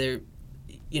 there's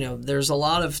a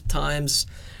lot of times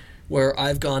where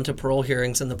I've gone to parole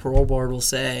hearings and the parole board will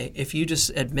say, if you just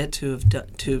admit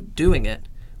to doing it,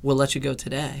 we'll let you go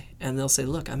today. And they'll say,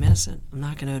 look, I'm innocent. I'm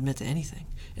not going to admit to anything.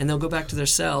 And they'll go back to their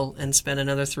cell and spend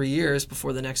another 3 years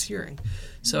before the next hearing.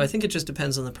 So I think it just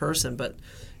depends on the person. But,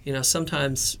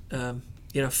 sometimes,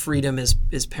 freedom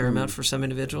is paramount for some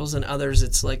individuals, and others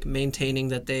it's like maintaining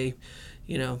that they,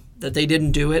 that they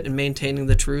didn't do it, and maintaining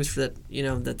the truth that,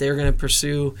 that they're going to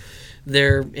pursue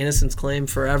their innocence claim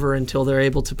forever until they're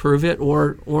able to prove it,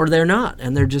 or they're not,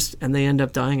 and they end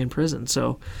up dying in prison.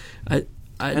 So I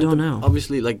don't know.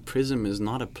 Obviously, like, prison is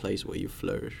not a place where you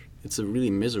flourish. It's a really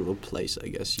miserable place, I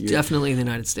guess. Definitely in the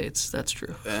United States, that's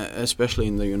true. Especially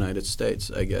in the United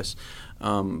States, I guess.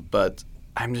 But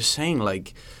I'm just saying,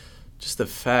 like, just the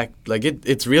fact, like,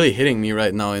 it's really hitting me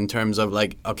right now in terms of,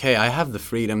 like, okay, I have the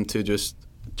freedom to just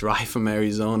drive from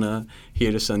Arizona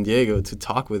here to San Diego to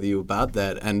talk with you about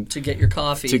that, and to get your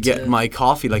coffee, to get my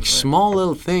coffee, like, right. Small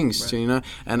little things, right. to,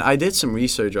 and I did some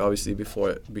research obviously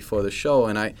before the show,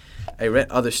 and I read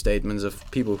other statements of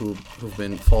people who've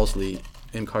been falsely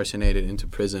incarcerated into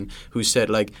prison, who said,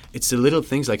 like, it's the little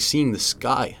things like seeing the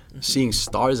sky, seeing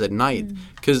stars at night,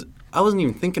 because I wasn't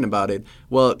even thinking about it.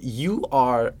 Well, you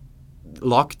are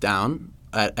locked down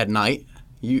at night.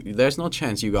 There's no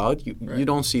chance you go out. You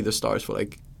don't see the stars for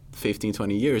like 15,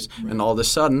 20 years. Right. And all of a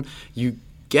sudden, you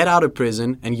get out of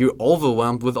prison and you're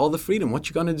overwhelmed with all the freedom. What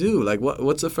you going to do? Like,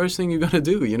 what's the first thing you're going to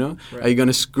do, Right. Are you going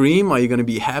to scream? Are you going to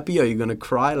be happy? Are you going to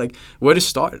cry? Like, where to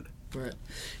start? Right.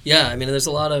 Yeah, I mean, there's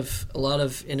a lot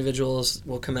of individuals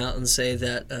will come out and say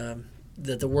that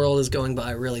that the world is going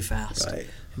by really fast. Right.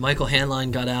 Michael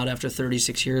Handline got out after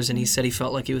 36 years, and he said he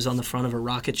felt like he was on the front of a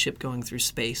rocket ship going through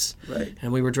space. Right.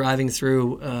 And we were driving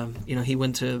through, he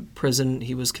went to prison.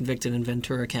 He was convicted in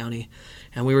Ventura County.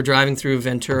 And we were driving through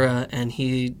Ventura, and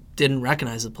he didn't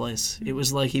recognize the place. It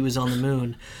was like he was on the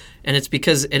moon. And it's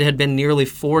because it had been nearly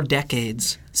 4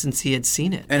 decades since he had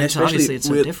seen it. And especially obviously, it's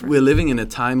so different. We're living in a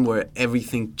time where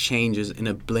everything changes in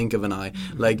a blink of an eye.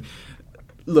 Mm-hmm. Like,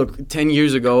 look, 10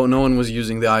 years ago, no one was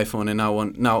using the iPhone,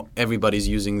 and now everybody's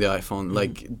using the iPhone. Mm-hmm.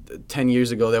 Like, 10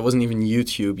 years ago, there wasn't even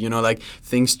YouTube. Like,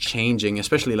 things changing,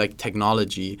 especially, like,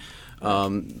 technology,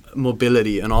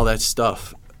 mobility, and all that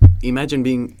stuff. Imagine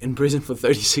being in prison for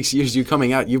 36 years. You're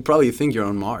coming out. You probably think you're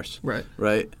on Mars. Right.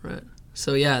 Right? Right.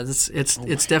 So, yeah, it's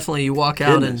definitely, you walk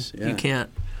out and you can't.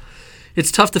 It's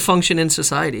tough to function in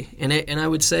society, and I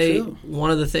would say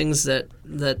one of the things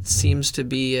that seems to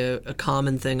be a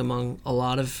common thing among a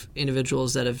lot of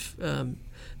individuals that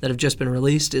have just been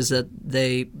released is that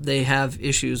they have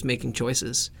issues making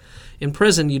choices. In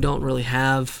prison, you don't really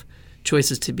have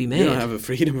choices to be made. You don't have a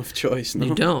freedom of choice. No?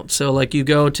 You don't. So, like, you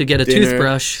go to get a Dinner,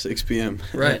 toothbrush, 6 p.m.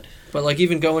 Right. But, like,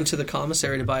 even going to the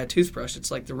commissary to buy a toothbrush, it's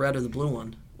like the red or the blue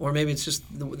one. Or maybe it's just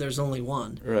there's only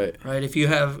one. Right. Right. If you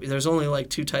have, there's only like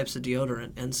 2 types of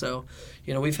deodorant, and so,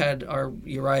 we've had our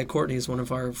Uriah Courtney is one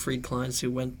of our freed clients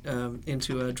who went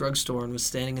into a drugstore and was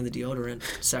standing in the deodorant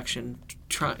section,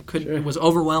 was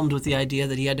overwhelmed with the idea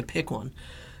that he had to pick one.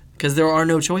 Because there are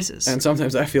no choices. And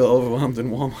sometimes I feel overwhelmed in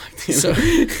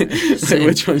Walmart. Like,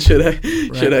 which one should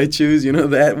I choose?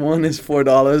 That one is $4.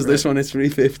 Right. This one is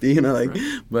 $3.50.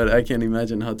 Right. But I can't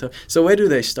imagine how tough. So where do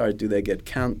they start? Do they get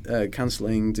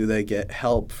counseling? Do they get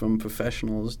help from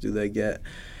professionals? Do they get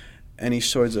any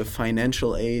sorts of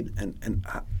financial aid? And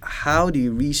how do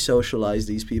you re-socialize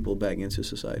these people back into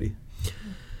society?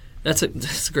 That's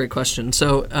a great question.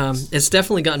 So it's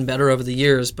definitely gotten better over the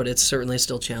years, but it's certainly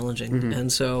still challenging. Mm-hmm.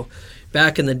 And so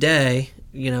back in the day,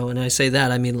 and I say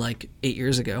that, I mean like 8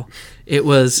 years ago, it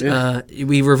was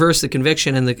we reverse the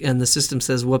conviction and the system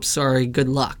says, whoops, sorry, good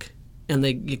luck. And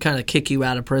you kind of kick you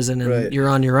out of prison and you're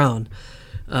on your own.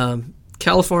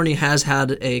 California has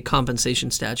had a compensation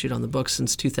statute on the books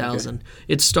since 2000. Okay.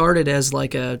 It started as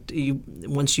like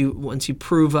once you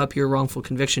prove up your wrongful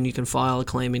conviction, you can file a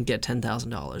claim and get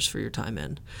 $10,000 for your time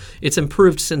in. It's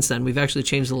improved since then. We've actually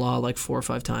changed the law like 4 or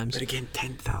 5 times. But again,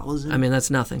 10,000. I mean, that's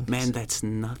nothing. Man, that's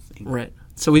nothing. Right.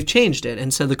 So we've changed it,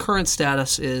 and so the current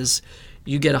status is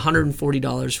you get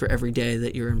 $140 for every day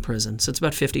that you're in prison. So it's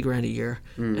about $50,000 a year.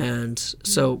 And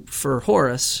so for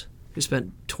Horace, who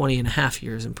spent 20 and a half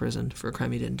years in prison for a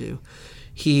crime he didn't do,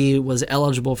 he was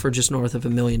eligible for just north of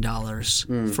 $1 million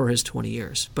for his 20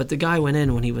 years. But the guy went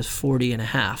in when he was 40 and a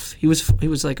half. He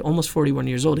was like almost 41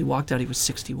 years old. He walked out, he was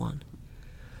 61.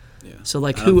 Yeah. So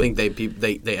like I don't think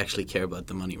they actually care about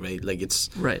the money, right? Like it's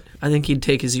right. I think he'd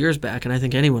take his years back, and I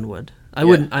think anyone would. I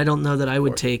wouldn't. I don't know that I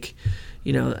would take,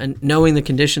 and knowing the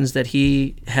conditions that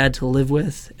he had to live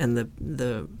with and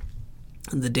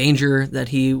the danger that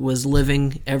he was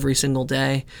living every single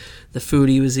day, the food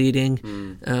he was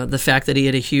eating, the fact that he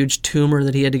had a huge tumor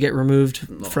that he had to get removed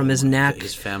from his neck,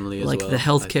 his family, like the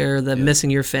health care, missing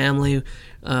your family.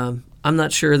 I'm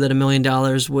not sure that $1 million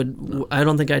would. No. I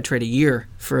don't think I'd trade a year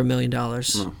for $1 million.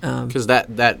 Because that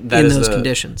in is those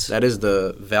conditions. That is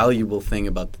the valuable thing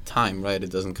about the time, right? It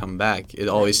doesn't come back. It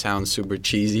always sounds super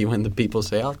cheesy when the people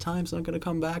say, "Oh, time's not going to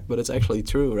come back," but it's actually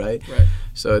true, right? Right.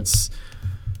 So it's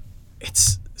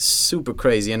super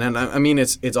crazy. And then, I mean,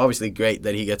 it's obviously great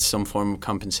that he gets some form of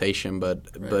compensation, but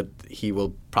he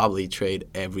will probably trade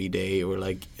every day or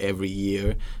like every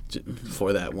year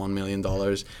for that $1 million.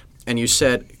 And you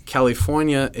said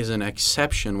California is an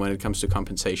exception when it comes to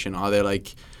compensation. Are there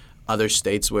like other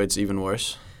states where it's even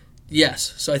worse?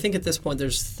 Yes. So I think at this point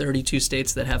there's 32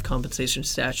 states that have compensation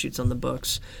statutes on the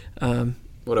books.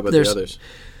 What about the others?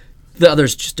 The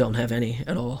others just don't have any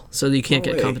at all, so you can't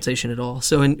get compensation at all.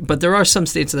 So, but there are some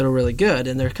states that are really good,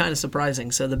 and they're kind of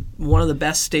surprising. So, one of the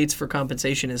best states for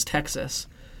compensation is Texas.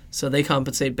 So they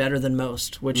compensate better than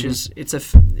most, which is it's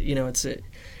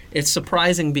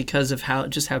surprising because of how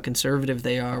conservative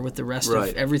they are with the rest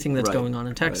of everything that's going on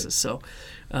in Texas. So,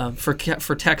 for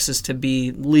Texas to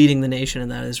be leading the nation in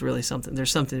that is really something.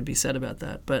 There's something to be said about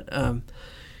that, but.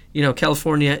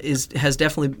 California has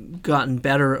definitely gotten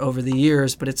better over the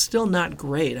years, but it's still not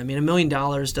great. I mean, $1 million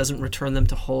doesn't return them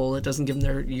to whole. It doesn't give them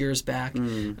their years back.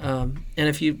 And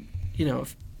if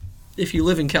you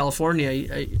live in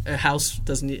California, a house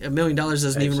 $1 million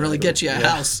doesn't even really get you a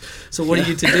house. So what are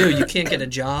you to do? You can't get a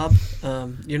job.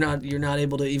 You're not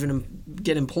able to even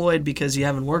get employed because you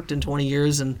haven't worked in 20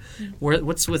 years. And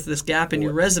what's with this gap in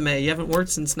your resume? You haven't worked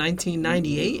since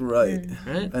 1998. Right.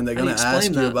 And they're gonna ask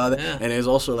you about it. Yeah. And it's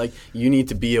also like you need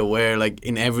to be aware, like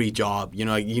in every job, you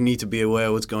need to be aware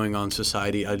of what's going on in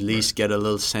society. At least get a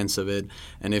little sense of it.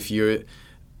 And if you're,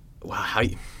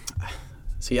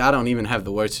 see, I don't even have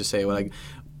the words to say. Like,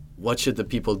 what should the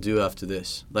people do after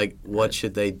this? Like, what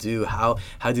should they do? How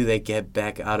do they get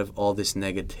back out of all this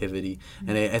negativity?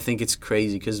 And I think it's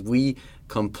crazy because we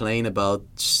complain about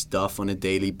stuff on a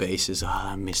daily basis.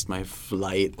 I missed my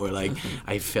flight, or like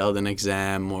I failed an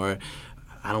exam, or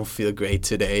I don't feel great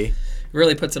today. It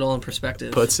really puts it all in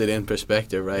perspective. Puts it in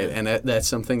perspective, right? Yeah. And that's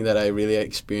something that I really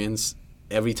experience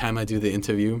every time I do the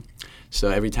interview. So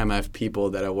every time I have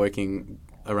people that are working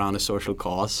around a social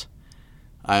cause,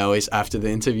 I always, after the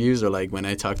interviews or like when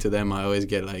I talk to them, I always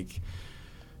get like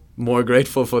more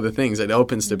grateful for the things. It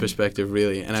opens the perspective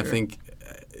really. And I think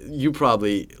you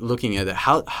probably looking at it,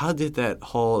 how did that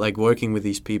whole like working with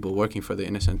these people, working for the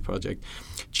Innocence Project,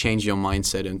 change your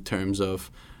mindset in terms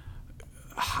of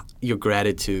your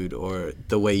gratitude or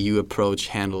the way you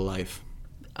handle life?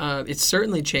 It's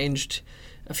certainly changed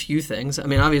a few things. I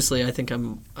mean, obviously, I think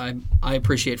I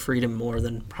appreciate freedom more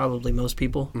than probably most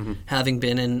people. Having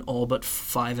been in all but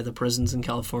 5 of the prisons in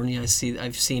California, I've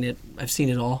seen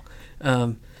it all.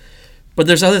 But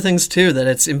there's other things too that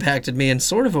it's impacted me in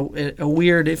sort of a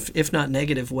weird, if not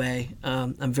negative way.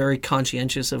 I'm very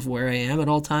conscientious of where I am at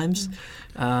all times,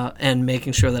 and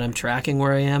making sure that I'm tracking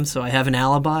where I am, so I have an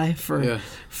alibi for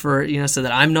so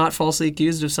that I'm not falsely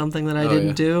accused of something that I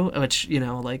didn't do. Which is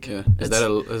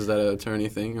that an attorney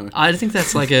thing? Or? I think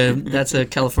that's that's a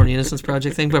California Innocence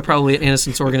Project thing, but probably an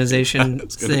innocence organization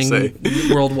thing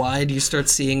worldwide. You start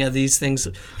seeing these things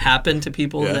happen to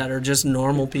people that are just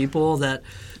normal people that.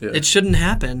 Yeah. It shouldn't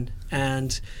happen,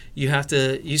 and you have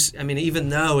to. Even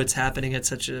though it's happening at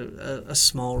such a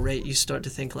small rate, you start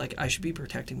to think like I should be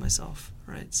protecting myself,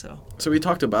 right? So we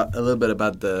talked a little bit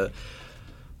about the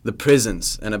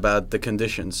prisons and about the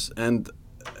conditions. And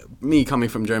me coming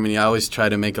from Germany, I always try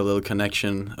to make a little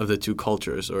connection of the two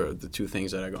cultures or the two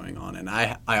things that are going on. And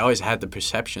I always had the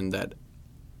perception that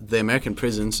the American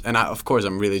prisons, and of course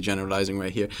I'm really generalizing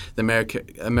right here, the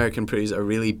American prisons are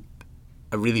really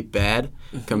bad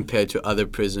compared to other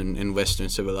prison in Western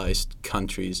civilized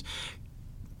countries.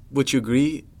 Would you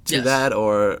agree to that,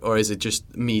 or is it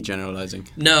just me generalizing?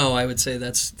 No, I would say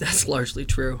that's largely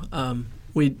true.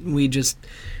 We just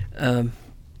the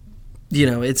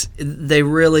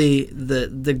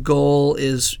goal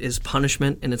is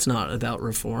punishment, and it's not about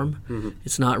reform.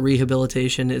 It's not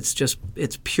rehabilitation.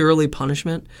 It's purely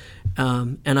punishment.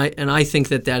 And I think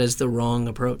that is the wrong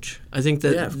approach. I think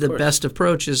that the best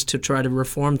approach is to try to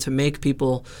reform, to make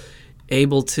people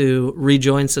able to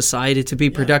rejoin society, to be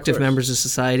productive members of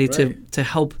society, to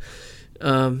help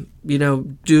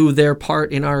do their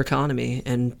part in our economy,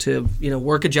 and to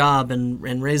work a job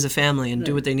and raise a family and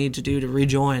do what they need to do to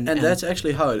rejoin. And that's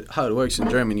actually how it works in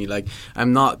Germany. Like,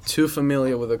 I'm not too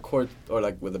familiar with the court or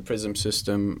like with the prison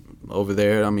system over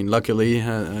there. I mean, luckily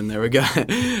I never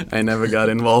got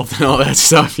involved in all that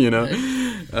stuff,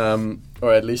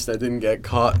 or at least I didn't get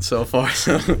caught so far.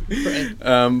 So,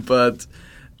 but.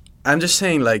 I'm just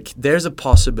saying, like, there's a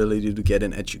possibility to get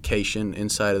an education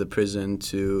inside of the prison,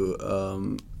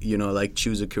 to,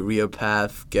 choose a career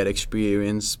path, get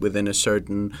experience within a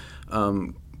certain,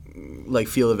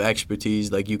 field of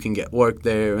expertise. Like, you can get work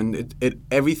there, and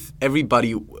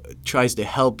everybody tries to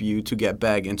help you to get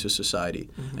back into society.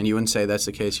 And you wouldn't say that's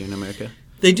the case here in America?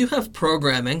 They do have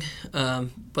programming,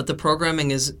 but the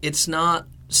programming it's not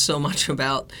so much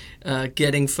about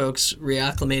getting folks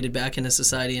reacclimated back into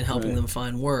society and helping them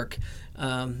find work.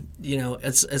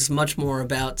 It's much more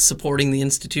about supporting the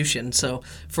institution. So,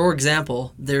 for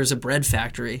example, there's a bread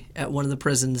factory at one of the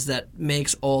prisons that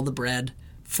makes all the bread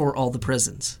for all the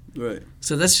prisons. Right.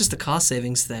 So that's just a cost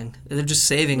savings thing. They're just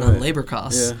saving on labor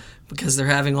costs because they're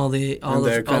having all the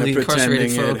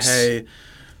incarcerated folks. Hey,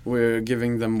 we're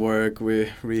giving them work,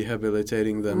 we're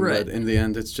rehabilitating them, but in the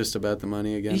end, it's just about the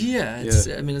money again. Yeah,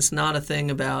 it's not a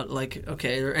thing about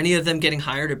are any of them getting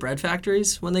hired at bread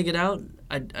factories when they get out?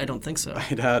 I don't think so.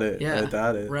 I doubt it. Yeah, I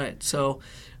doubt it. Right. So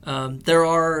there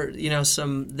are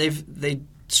some they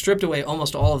stripped away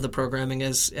almost all of the programming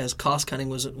as cost cutting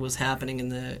was happening in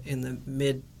the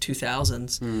mid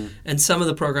 2000s, and some of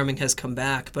the programming has come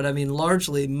back. But I mean,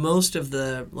 largely most of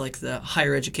the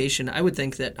higher education, I would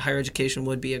think that higher education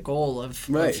would be a goal of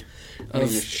it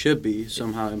should be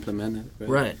somehow implemented.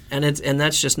 Right, and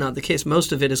that's just not the case.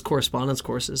 Most of it is correspondence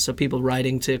courses, so people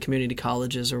writing to community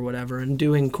colleges or whatever, and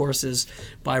doing courses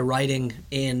by writing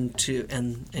into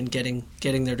and getting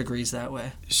their degrees that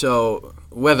way. So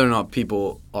whether or not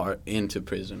people are into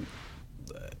prison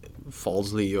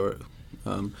falsely or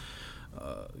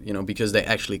because they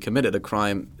actually committed a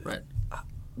crime, right?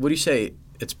 Would you say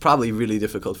it's probably really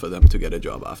difficult for them to get a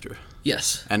job after?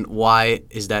 Yes. And why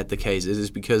is that the case? Is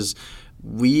it because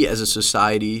we as a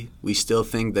society, we still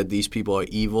think that these people are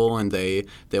evil and they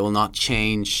will not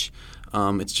change?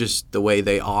 It's just the way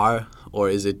they are, or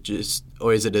is it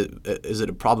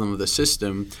a problem of the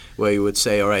system where you would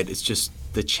say, all right, it's just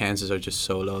the chances are just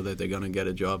so low that they're gonna get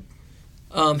a job?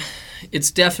 It's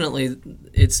definitely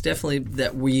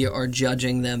that we are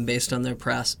judging them based on their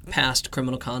past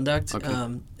criminal conduct.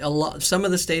 Okay. Some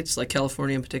of the states, like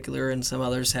California in particular, and some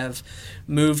others have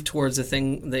moved towards a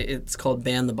thing it's called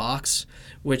ban the box,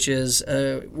 which is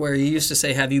where you used to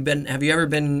say, have you ever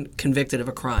been convicted of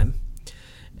a crime?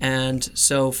 And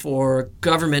so for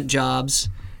government jobs,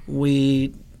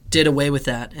 we did away with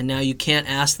that, and now you can't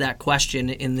ask that question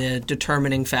in the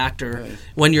determining factor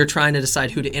when you're trying to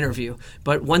decide who to interview.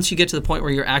 But once you get to the point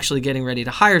where you're actually getting ready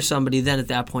to hire somebody, then at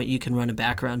that point you can run a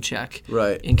background check.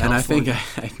 Right. In California.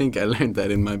 And I think I learned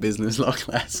that in my business law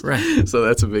class. Right. So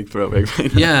that's a big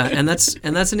throwback. Yeah, and that's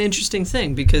an interesting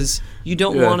thing because you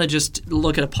don't want to just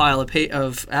look at a pile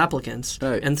of applicants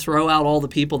and throw out all the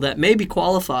people that may be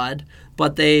qualified,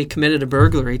 but they committed a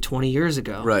burglary 20 years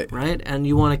ago. Right. Right? And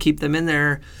you want to keep them in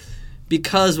there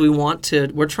because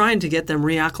we're trying to get them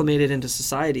reacclimated into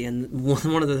society, and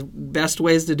one of the best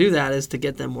ways to do that is to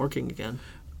get them working again.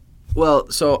 Well,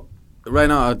 so right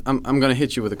now I'm going to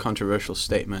hit you with a controversial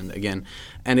statement again,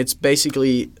 and it's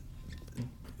basically,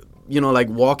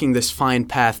 walking this fine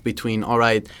path between, all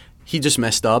right, he just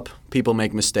messed up, people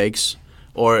make mistakes,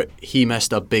 or he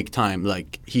messed up big time,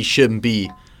 like he shouldn't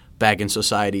be back in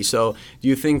society. So do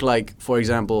you think, for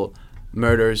example,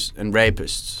 murderers and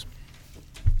rapists,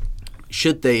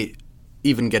 should they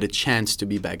even get a chance to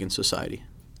be back in society?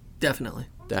 Definitely.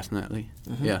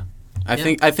 Mm-hmm. Yeah.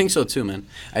 I think so too, man.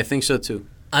 I think so too.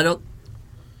 I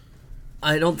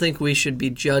don't think we should be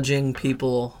judging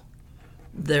people.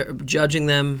 Judging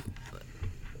them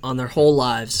on their whole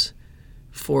lives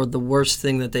for the worst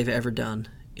thing that they've ever done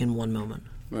in one moment.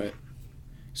 Right.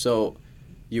 So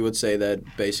you would say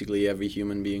that basically every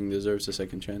human being deserves a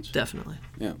second chance? Definitely.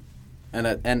 Yeah. And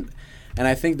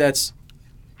I think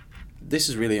this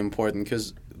is really important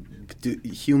because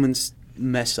humans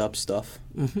mess up stuff.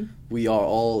 Mm-hmm. We are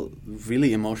all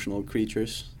really emotional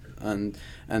creatures, and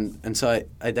so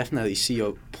I definitely see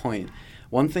your point.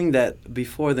 One thing that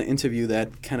before the interview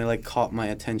that kind of caught my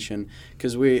attention,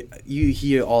 because you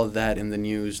hear all of that in the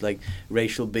news, like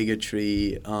racial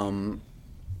bigotry,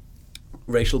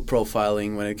 racial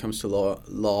profiling when it comes to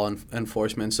law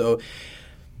enforcement. So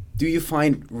do you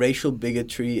find racial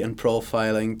bigotry and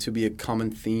profiling to be a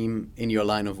common theme in your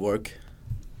line of work?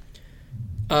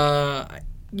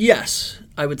 Yes,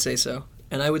 I would say so.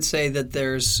 And I would say that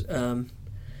there's,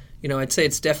 I'd say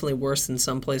it's definitely worse in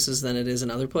some places than it is in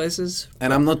other places.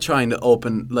 And I'm not trying to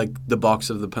open, the box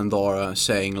of the Pandora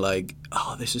saying,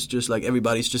 this is just,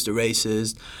 everybody's just a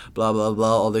racist, blah, blah,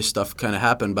 blah, all this stuff kind of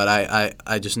happened. But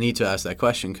I just need to ask that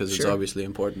question because it's obviously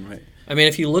important, right? I mean,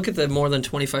 if you look at the more than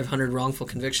 2,500 wrongful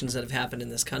convictions that have happened in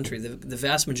this country, the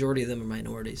vast majority of them are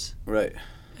minorities. Right.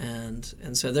 And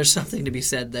so there's something to be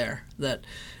said there that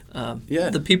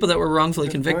the people that we're wrongfully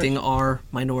convicting are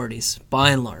minorities, by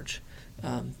and large.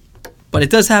 But it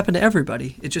does happen to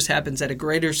everybody. It just happens at a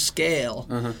greater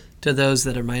scale to those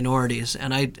that are minorities.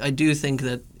 And I do think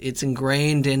that it's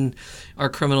ingrained in our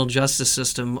criminal justice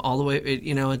system all the way.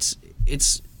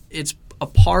 It's a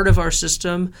part of our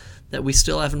system that we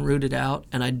still haven't rooted out,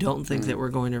 and I don't think that we're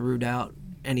going to root out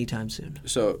anytime soon.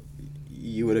 So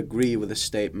you would agree with the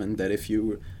statement that if you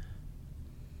were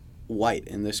white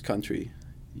in this country,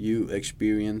 you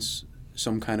experience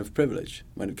some kind of privilege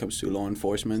when it comes to law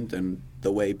enforcement and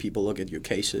the way people look at your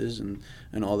cases and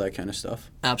all that kind of stuff?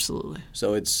 Absolutely.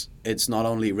 So it's not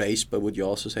only race, but would you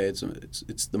also say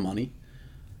it's the money?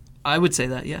 I would say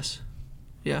that, yes.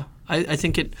 Yeah. I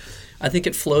think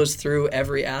it flows through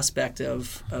every aspect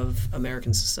of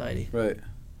American society. Right.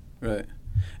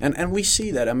 And we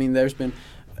see that. I mean, there's been,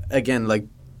 again, like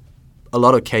a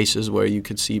lot of cases where you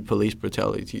could see police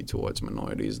brutality towards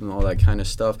minorities and all that kind of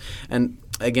stuff. And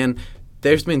again,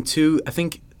 there's been I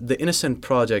think the Innocent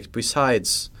Project,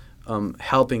 besides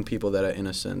helping people that are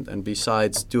innocent and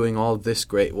besides doing all this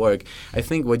great work, I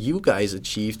think what you guys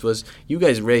achieved was you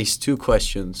guys raised two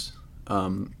questions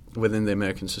within the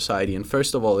American society. And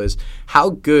first of all is,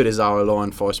 how good is our law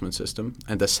enforcement system?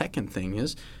 And the second thing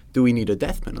is, do we need a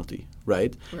death penalty,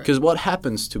 right? Because what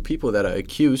happens to people that are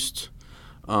accused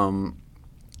and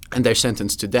they're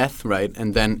sentenced to death, right?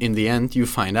 And then in the end you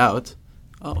find out,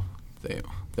 oh,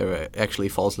 they were actually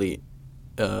falsely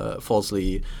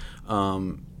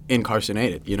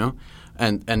incarcerated, you know?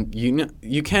 And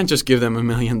you can't just give them $1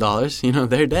 million. You know,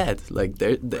 they're dead. Like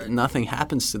nothing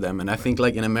happens to them. And I think,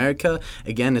 like in America,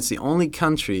 again, it's the only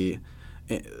country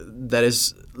that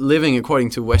is living according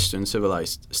to Western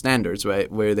civilized standards,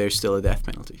 right, where there's still a death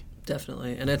penalty.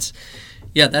 Definitely, and I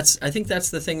think that's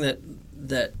the thing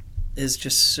that is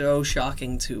just so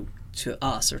shocking to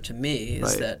us, or to me,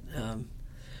 is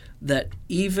that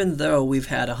even though we've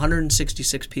had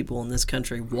 166 people in this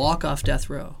country walk off death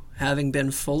row, having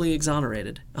been fully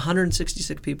exonerated,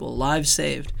 166 people, lives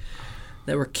saved,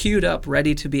 that were queued up,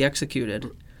 ready to be executed,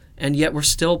 and yet we're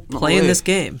still playing this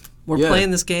game. We're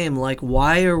playing this game. Like,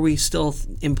 why are we still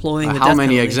employing the death penalty? How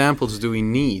many examples do we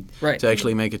need to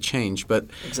actually make a change? But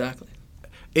exactly.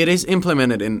 It is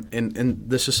implemented in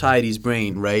the society's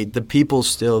brain, right? The people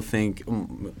still think,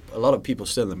 a lot of people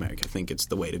still in America think it's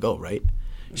the way to go, right?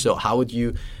 So how would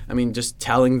you, I mean, just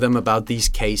telling them about these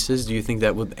cases, do you think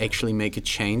that would actually make a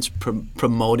change,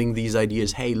 promoting these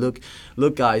ideas? Hey, look,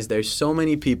 guys, there's so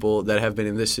many people that have been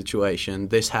in this situation.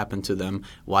 This happened to them.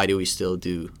 Why do we still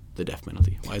do the death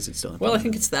penalty? Why is it still implemented? Well, I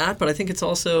think it's that, but I think it's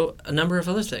also a number of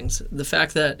other things. The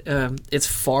fact that it's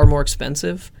far more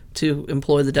expensive to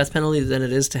employ the death penalty than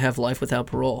it is to have life without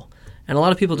parole. And a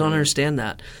lot of people don't understand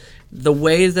that. The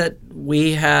way that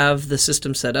we have the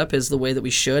system set up is the way that we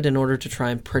should in order to try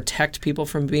and protect people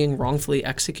from being wrongfully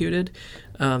executed.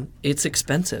 It's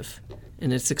expensive,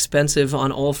 and it's expensive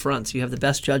on all fronts. You have the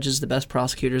best judges, the best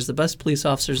prosecutors, the best police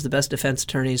officers, the best defense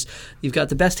attorneys. You've got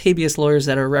the best habeas lawyers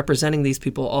that are representing these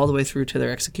people all the way through to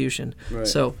their execution. Right.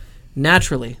 So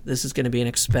naturally, this is going to be an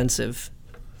expensive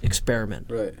experiment.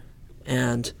 Right.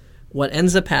 And what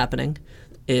ends up happening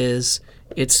is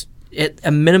it's at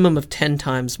a minimum of 10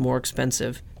 times more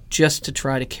expensive just to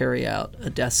try to carry out a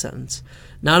death sentence.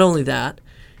 Not only that,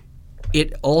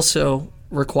 it also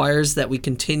requires that we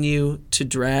continue to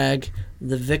drag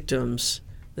the victims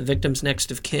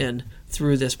next of kin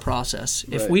through this process.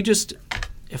 Right.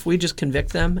 If we just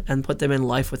convict them and put them in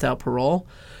life without parole,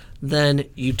 then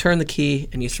you turn the key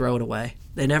and you throw it away.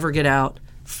 They never get out,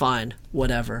 fine,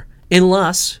 whatever.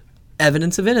 Unless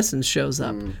evidence of innocence shows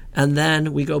up, and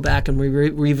then we go back and we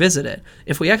revisit it.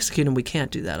 If we execute them, we can't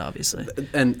do that, obviously.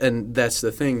 And that's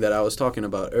the thing that I was talking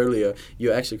about earlier.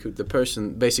 You execute the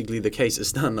person, basically the case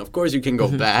is done. Of course, you can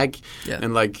go back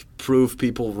and like prove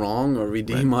people wrong or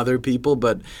redeem other people,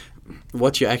 but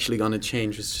what you're actually going to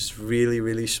change is just really,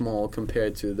 really small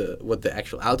compared to what the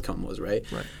actual outcome was, right?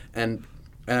 And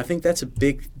I think that's a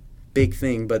big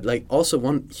thing, but like also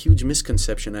one huge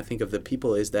misconception I think of the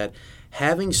people is that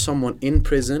having someone in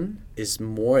prison is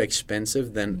more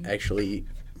expensive than actually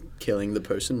killing the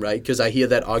person, right? Because I hear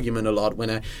that argument a lot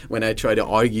when I try to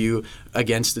argue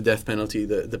against the death penalty.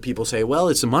 The people say, well,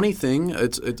 it's a money thing.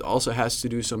 It also has to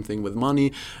do something with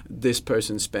money. This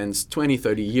person spends 20,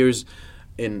 30 years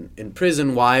in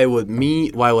prison. Why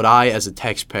would I as a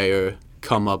taxpayer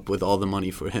come up with all the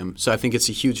money for him? So I think it's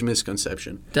a huge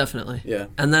misconception. Definitely. Yeah.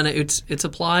 And then it's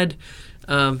applied.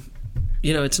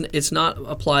 It's not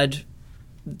applied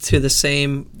to the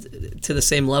same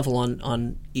level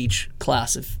on each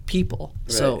class of people.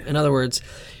 Right. So in other words,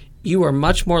 you are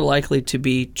much more likely to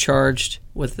be charged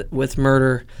with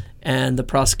murder, and the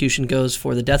prosecution goes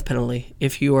for the death penalty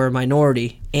if you are a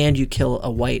minority and you kill a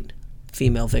white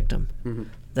female victim. Mm-hmm.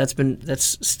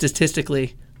 That's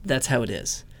statistically that's how it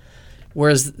is.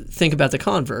 Whereas think about the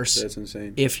converse. That's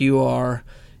insane. If you are,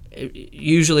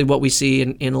 usually what we see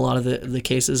in a lot of the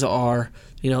cases are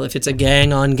if it's a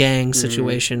gang on gang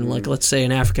situation, like let's say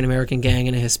an African American gang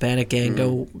and a Hispanic gang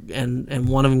go and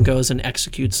one of them goes and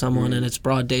executes someone and it's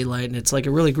broad daylight and it's like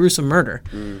a really gruesome murder,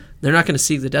 they're not going to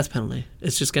seek the death penalty.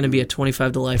 It's just going to be a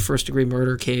 25 to life first degree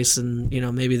murder case, and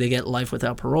maybe they get life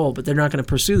without parole, but they're not going to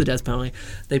pursue the death penalty.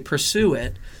 They pursue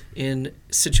it in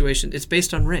situations. It's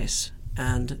based on race.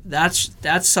 And that's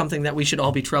something that we should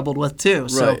all be troubled with too.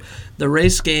 So the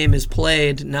race game is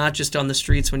played not just on the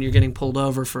streets when you're getting pulled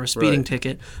over for a speeding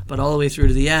ticket, but all the way through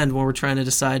to the end when we're trying to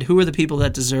decide who are the people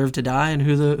that deserve to die and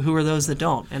who are those that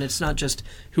don't. And it's not just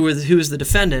who is the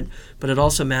defendant, but it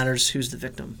also matters who's the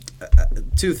victim.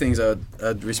 Two things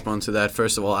I'd respond to that.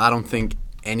 First of all, I don't think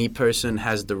any person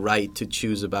has the right to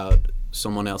choose about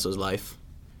someone else's life.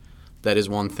 That is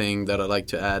one thing that I'd like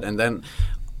to add. And then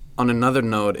on another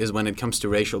note is when it comes to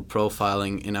racial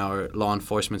profiling in our law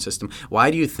enforcement system, why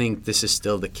do you think this is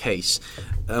still the case?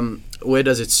 Where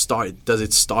does it start? Does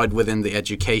it start within the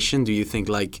education? Do you think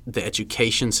like the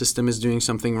education system is doing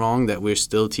something wrong, that we're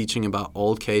still teaching about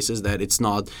old cases, that it's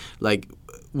not like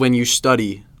when you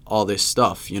study all this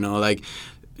stuff, like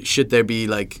should there be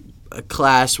like a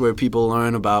class where people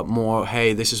learn about more,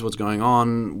 hey, this is what's going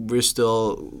on, we're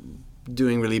still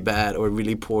doing really bad or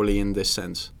really poorly in this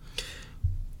sense?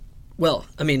 Well,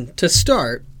 I mean, to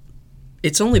start,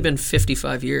 it's only been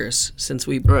 55 years since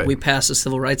we passed the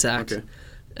Civil Rights Act,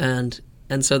 and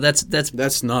so that's nothing.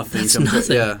 That's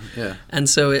nothing. Yeah. And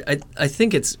so I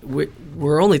think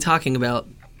we're only talking about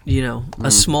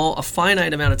a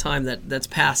finite amount of time that's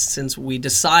passed since we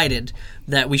decided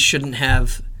that we shouldn't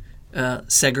have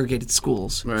segregated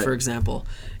schools, for example,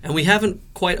 and we haven't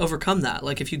quite overcome that.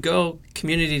 Like if you go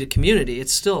community to community,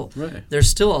 it's still there's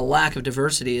still a lack of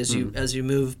diversity as you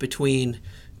move between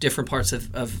different parts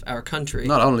of our country.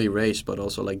 Not only race, but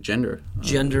also like gender,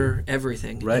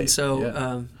 everything. Right. And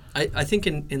so I think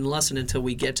unless and until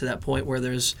we get to that point where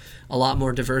there's a lot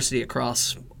more diversity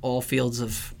across all fields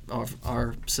of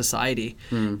our society,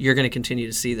 you're going to continue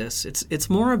to see this. It's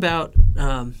more about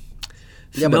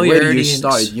but where do you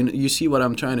start? You see what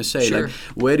I'm trying to say? Sure. Like,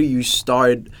 where do you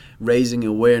start raising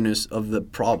awareness of the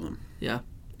problem? Yeah,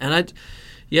 and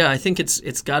I think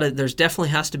it's got to. There's definitely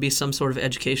has to be some sort of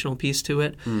educational piece to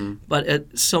it,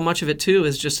 but so much of it too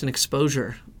is just an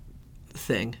exposure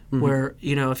thing, where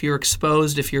if you're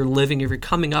exposed, if you're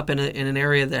coming up in an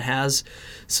area that has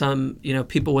some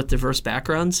people with diverse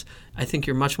backgrounds, I think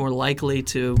you're much more likely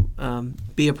to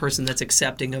be a person that's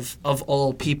accepting of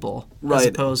all people, as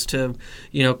opposed to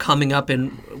coming up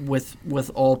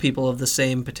with all people of the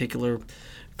same particular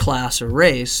class or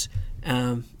race.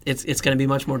 It's going to be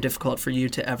much more difficult for you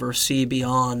to ever see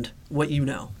beyond what you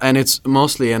know. And it's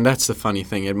mostly, and that's the funny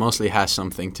thing, it mostly has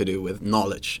something to do with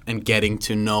knowledge and getting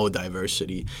to know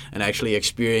diversity and actually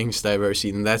experience diversity.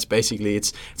 And that's basically,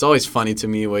 it's always funny to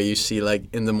me where you see like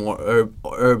in the more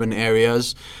urban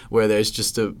areas where there's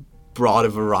just a broad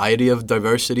variety of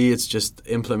diversity. It's just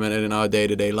implemented in our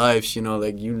day-to-day lives,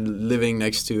 like you living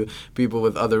next to people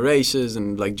with other races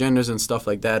and like genders and stuff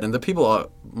like that, and the people are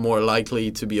more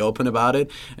likely to be open about it.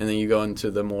 And then you go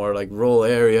into the more like rural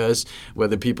areas where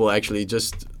the people actually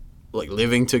just like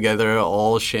living together,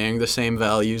 all sharing the same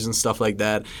values and stuff like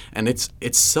that. And it's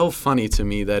so funny to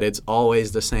me that it's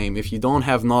always the same. If you don't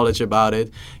have knowledge about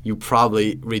it, you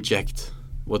probably reject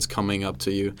what's coming up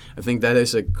to you. I think that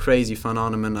is a crazy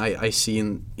phenomenon I see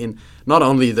in not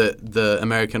only the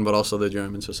American but also the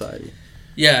German society.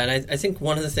 Yeah, and I think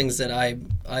one of the things that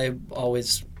I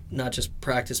always not just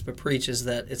practice but preach is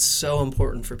that it's so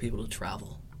important for people to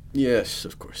travel. Yes,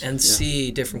 of course. And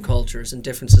see different cultures and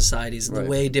different societies and the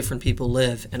way different people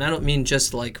live. And I don't mean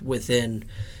just like within,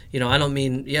 I don't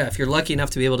mean, if you're lucky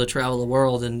enough to be able to travel the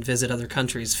world and visit other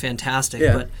countries, fantastic.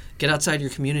 But get outside your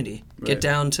community. Get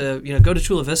down to, go to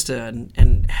Chula Vista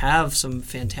and have some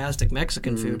fantastic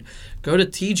Mexican food. Go to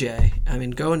TJ. I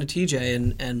mean, go into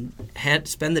TJ and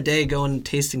spend the day going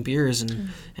tasting beers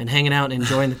and hanging out and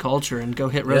enjoying the culture, and go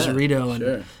hit Rosarito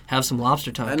and have some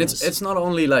lobster tacos. And it's not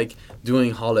only like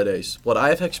doing holidays. What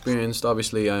I've experienced,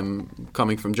 obviously I'm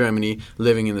coming from Germany,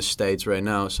 living in the States right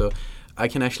now, so I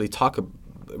can actually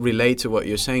relate to what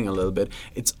you're saying a little bit.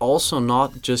 It's also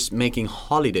not just making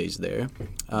holidays there,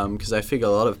 because I think a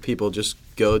lot of people just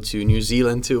go to New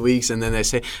Zealand 2 weeks and then they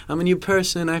say, I'm a new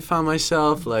person, I found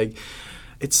myself, like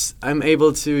I'm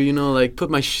able to like put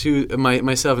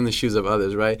myself in the shoes of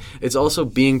others, right? It's also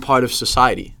being part of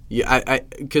society.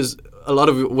 Because a lot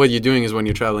of what you're doing is when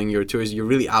you're traveling your tours, you're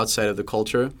really outside of the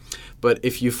culture, But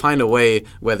if you find a way,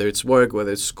 whether it's work,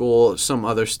 whether it's school, some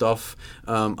other stuff,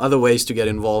 other ways to get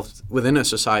involved within a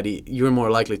society, you're more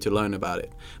likely to learn about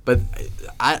it. But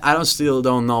I still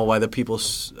don't know why the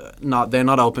people's they're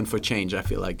not open for change. I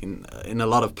feel like in a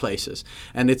lot of places,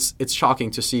 and it's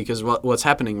shocking to see, because what's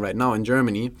happening right now in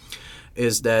Germany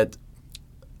is that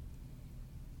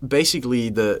basically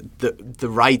the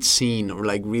right scene, or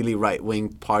like really right-wing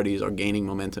parties, are gaining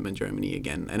momentum in Germany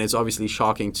again, and it's obviously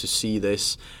shocking to see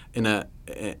this in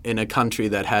a country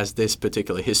that has this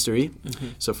particular history. Mm-hmm.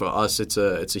 So for us, it's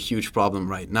a huge problem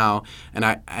right now, and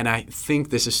I think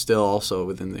this is still also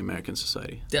within the American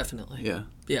society. Definitely.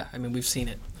 Yeah. I mean, we've seen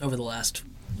it over the last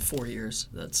 4 years.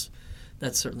 That's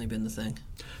certainly been the thing.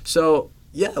 So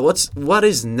yeah, what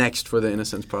is next for the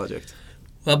Innocence Project?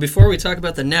 Well, before we talk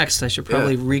about the next, I should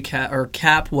probably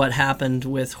cap what happened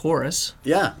with Horace.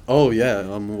 Yeah. Oh, yeah.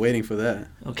 I'm waiting for that.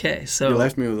 Okay, so you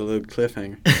left me with a little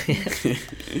cliffhanger.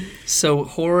 So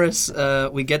Horace,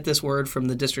 we get this word from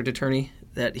the district attorney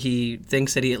that he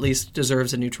thinks that he at least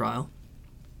deserves a new trial.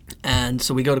 And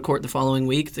so we go to court the following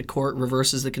week. The court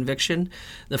reverses the conviction.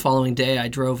 The following day, I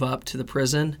drove up to the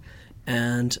prison,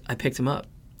 and I picked him up.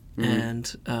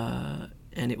 Mm-hmm.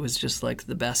 And it was just like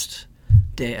the best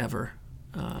day ever.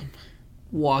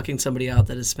 Walking somebody out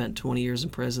that has spent 20 years in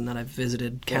prison, that I've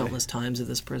visited countless times at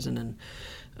this prison,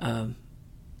 and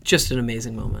just an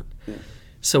amazing moment. Yeah.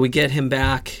 So we get him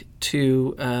back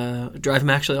to drive him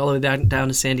actually all the way back down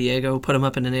to San Diego, put him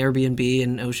up in an Airbnb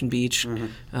in Ocean Beach,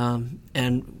 mm-hmm.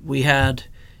 And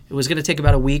it was going to take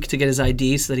about a week to get his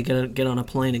ID so that he could get on a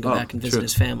plane and go back and visit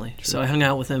his family. True. So I hung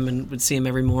out with him and would see him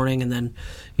every morning, and then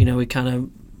we kind of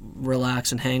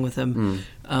relax and hang with him.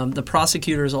 The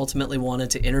prosecutors ultimately wanted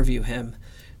to interview him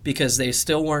because they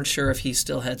still weren't sure if he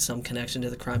still had some connection to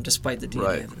the crime despite the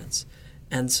DNA evidence.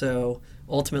 And so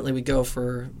ultimately we go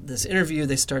for this interview.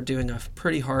 They start doing a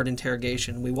pretty hard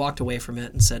interrogation. We walked away from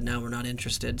it and said, no, we're not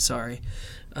interested, sorry.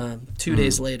 2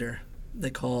 days later,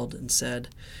 they called and said,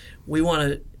 we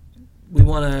want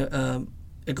to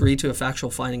agree to a factual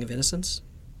finding of innocence.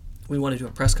 We want to do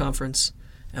a press conference,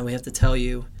 and we have to tell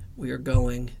you we are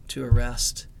going to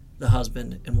arrest the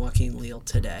husband and Joaquin Leal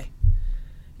today.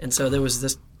 And so there was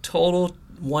this total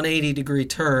 180-degree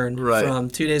turn from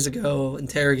 2 days ago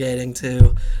interrogating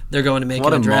to they're going to make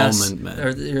an address. What a moment,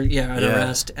 man.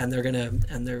 Arrest, and they're going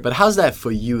to... But how's that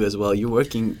for you as well? You're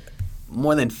working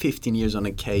more than 15 years on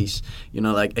a case,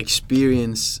 like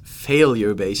experience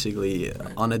failure basically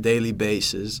on a daily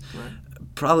basis. Right.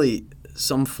 Probably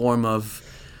some form of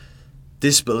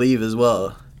disbelief as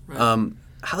well. Right.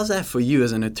 How's that for you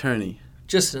as an attorney?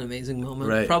 Just an amazing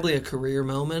moment. Probably a career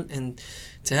moment. And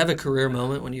to have a career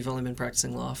moment when you've only been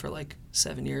practicing law for like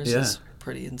 7 years is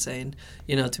pretty insane.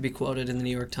 To be quoted in the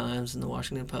New York Times and the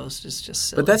Washington Post is just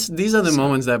silly. But these are the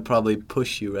moments that probably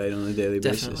push you, right, on a daily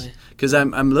basis. Because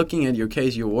I'm looking at your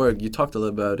case, your work. You talked a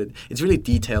little about it. It's really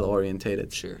detail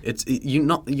orientated. Sure. You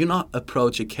not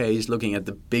approach a case looking at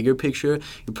the bigger picture.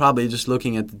 You're probably just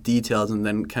looking at the details and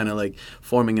then kind of like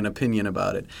forming an opinion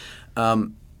about it.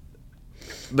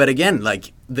 But again,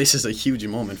 this is a huge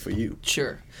moment for you.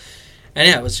 Sure. And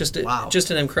yeah, it was just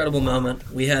an incredible moment.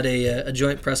 We had a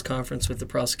joint press conference with the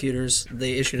prosecutors.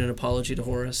 They issued an apology to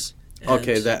Horace.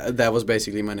 Okay, that was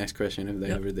basically my next question. If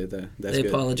they ever did that, they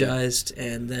apologized,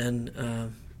 and then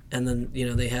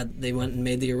they went and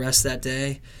made the arrest that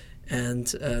day. And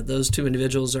those two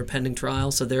individuals are pending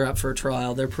trial, so they're up for a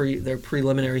trial. Their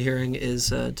preliminary hearing is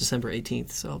December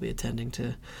 18th, so I'll be attending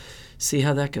to see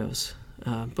how that goes.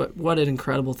 But what an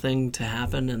incredible thing to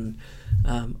happen, and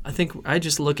I think I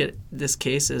just look at this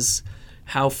case as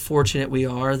how fortunate we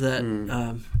are that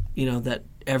that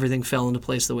everything fell into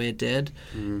place the way it did,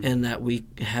 and that we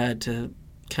had to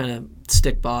kind of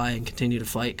stick by and continue to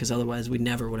fight, because otherwise we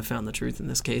never would have found the truth in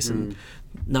this case. And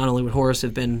not only would Horace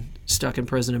have been stuck in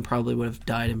prison and probably would have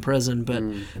died in prison, but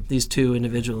these two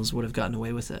individuals would have gotten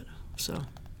away with it. So,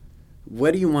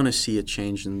 where do you want to see a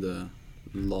change in the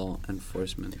law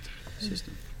enforcement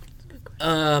system?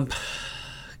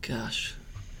 There's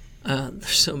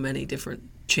so many different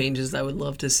changes I would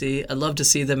love to see. I'd love to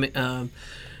see them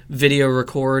video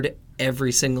record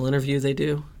every single interview they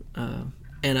do.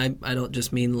 And I don't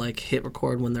just mean hit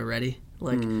record when they're ready,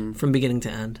 from beginning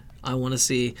to end. I want to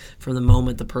see from the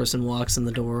moment the person walks in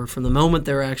the door, from the moment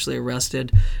they're actually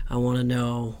arrested. I want to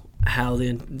know how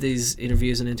these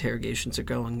interviews and interrogations are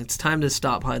going. It's time to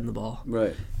stop hiding the ball.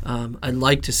 Right. I'd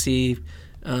like to see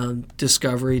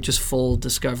discovery, just full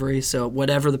discovery. So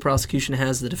whatever the prosecution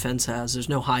has, the defense has. There's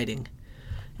no hiding.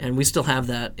 And we still have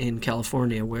that in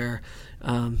California where,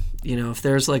 if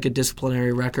there's like a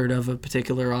disciplinary record of a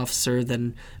particular officer,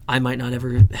 then I might not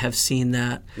ever have seen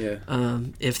that. Yeah.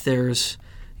 If there's,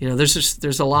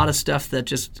 there's a lot of stuff that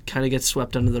just kind of gets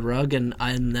swept under the rug, and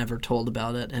I'm never told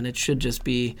about it. And it should just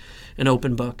be an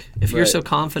open book. If you're so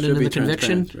confident in the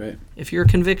conviction, right. if you're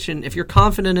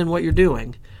confident in what you're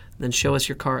doing, then show us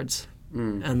your cards,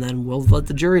 and then we'll let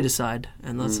the jury decide.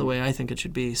 And that's the way I think it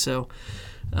should be. So.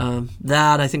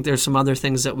 I think there's some other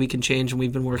things that we can change, and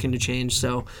we've been working to change.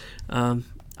 So,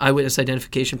 eyewitness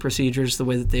identification procedures, the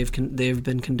way that they've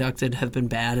been conducted, have been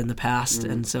bad in the past,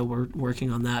 and so we're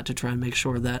working on that to try and make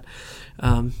sure that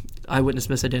eyewitness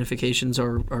misidentifications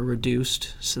are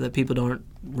reduced, so that people aren't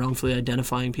wrongfully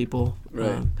identifying people.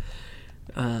 Right.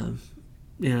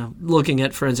 Looking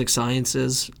at forensic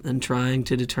sciences and trying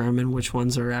to determine which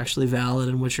ones are actually valid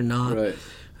and which are not. Right.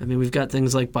 I mean, we've got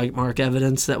things like bite mark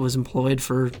evidence that was employed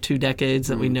for 2 decades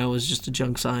that we know is just a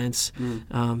junk science.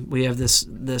 We have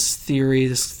this theory,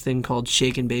 this thing called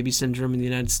shaken baby syndrome in the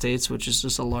United States, which is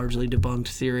just a largely debunked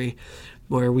theory,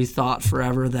 where we thought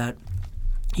forever that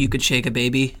you could shake a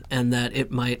baby and that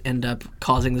it might end up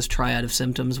causing this triad of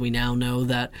symptoms. We now know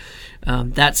that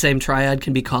that same triad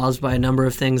can be caused by a number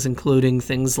of things, including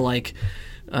things like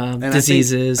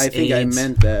diseases, I think AIDS. I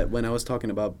meant that when I was talking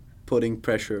about putting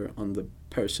pressure on the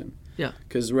person. Yeah.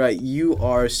 Because, you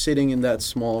are sitting in that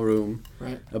small room,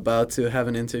 about to have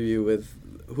an interview with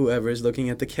whoever is looking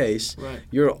at the case. Right.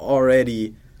 You're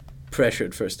already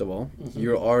pressured, first of all. Mm-hmm.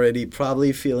 You're already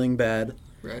probably feeling bad.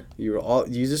 Right. You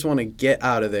just want to get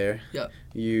out of there. Yeah.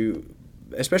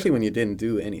 Especially when you didn't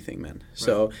do anything, man.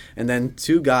 So, and then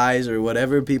 2 guys or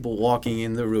whatever people walking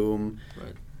in the room,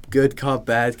 good cop,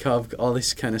 bad cop, all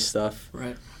this kind of stuff.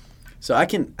 Right. So I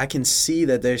can see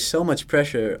that there's so much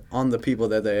pressure on the people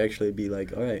that they actually be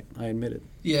like, all right, I admit it.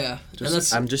 Yeah.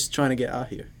 I'm just trying to get out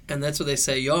here. And that's what they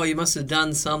say. Oh, you must have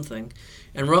done something.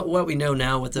 And what we know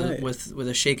now with the with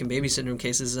the shaken baby syndrome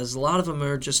cases is a lot of them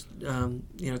are just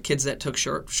kids that took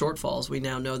shortfalls. We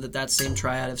now know that same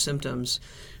triad of symptoms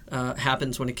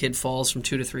happens when a kid falls from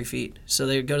 2 to 3 feet. So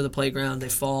they go to the playground, they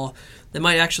fall. They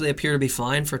might actually appear to be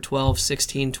fine for 12,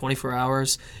 16, 24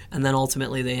 hours, and then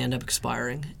ultimately they end up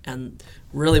expiring. And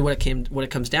really what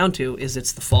it comes down to is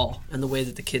it's the fall and the way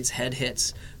that the kid's head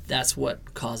hits. That's what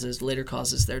later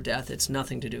causes their death. It's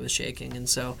nothing to do with shaking. And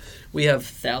so we have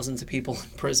thousands of people in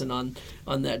prison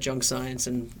on that junk science,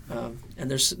 and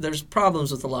there's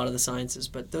problems with a lot of the sciences,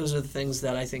 but those are the things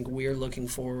that I think we're looking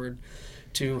forward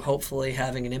to hopefully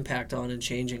having an impact on and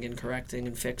changing and correcting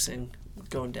and fixing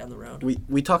going down the road.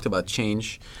 We talked about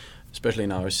change, especially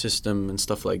in our system and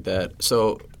stuff like that.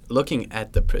 So looking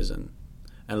at the prison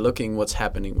and looking what's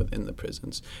happening within the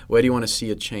prisons, where do you want to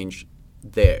see a change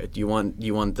there? Do you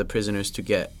want the prisoners to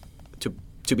get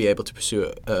to be able to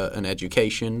pursue an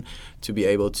education, to be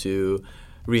able to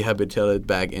rehabilitate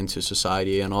back into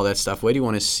society and all that stuff? Where do you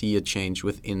want to see a change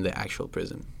within the actual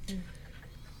prison?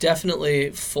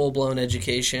 Definitely full-blown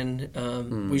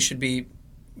education. We should be,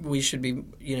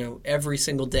 every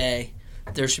single day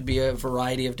there should be a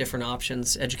variety of different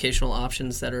options, educational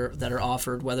options that are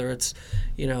offered, whether it's,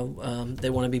 they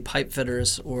want to be pipe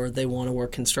fitters or they want to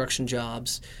work construction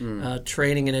jobs,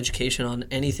 training and education on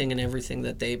anything and everything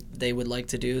that they would like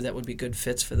to do that would be good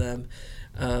fits for them.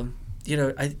 I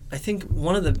think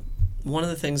one of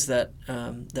the things that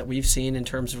we've seen in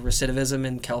terms of recidivism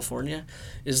in California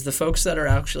is the folks that are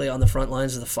actually on the front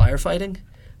lines of the firefighting.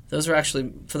 Those are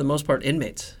actually, for the most part,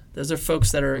 inmates. Those are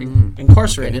folks that are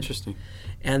incarcerated. Okay, interesting.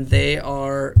 And they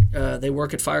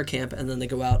work at fire camp, and then they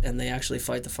go out and they actually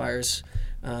fight the fires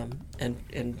and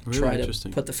really try to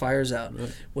put the fires out.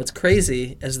 Right. What's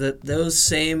crazy is that those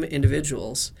same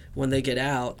individuals, when they get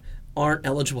out, aren't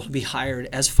eligible to be hired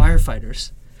as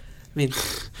firefighters. I mean,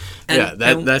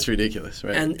 that's ridiculous,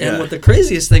 right? And what the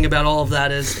craziest thing about all of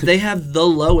that is they have the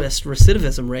lowest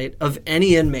recidivism rate of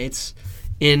any inmates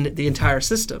in the entire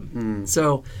system.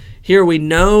 So here we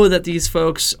know that these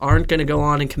folks aren't going to go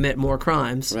on and commit more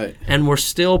crimes, right, and we're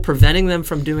still preventing them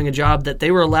from doing a job that they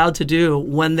were allowed to do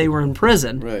when they were in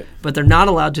prison, right, but they're not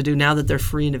allowed to do now that they're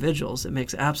free individuals. It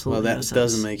makes absolutely no sense. Well, that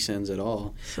doesn't make sense at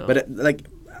all. So. But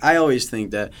I always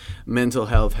think that mental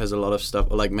health has a lot of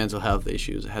stuff, or like mental health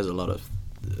issues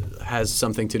has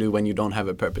something to do when you don't have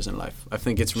a purpose in life. I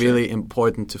think it's really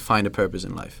important to find a purpose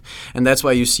in life. And that's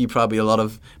why you see probably a lot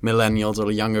of millennials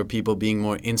or younger people being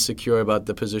more insecure about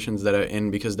the positions that are in,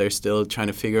 because they're still trying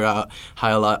to figure out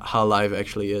how life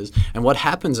actually is. And what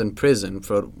happens in prison,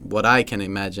 for what I can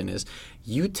imagine, is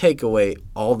you take away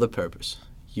all the purpose.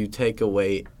 You take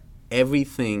away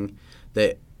everything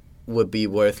that would be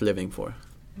worth living for.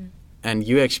 And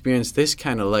you experience this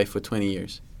kind of life for 20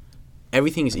 years.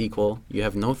 everything is equal. You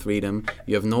have no freedom.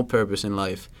 You have no purpose in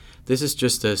life. This is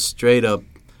just straight up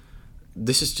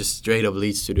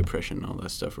leads to depression and all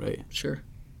that stuff, right? Sure.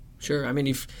 I mean,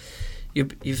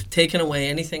 you've taken away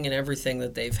anything and everything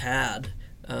that they've had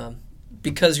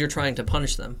because you're trying to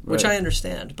punish them, which I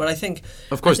understand. But I think,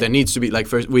 of course, there needs to be, like,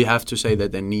 first we have to say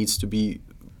that there needs to be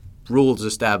rules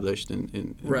established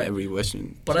in every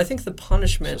Western But I think the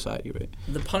punishment society, right?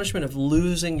 The punishment of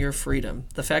losing your freedom,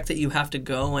 the fact that you have to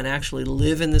go and actually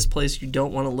live in this place you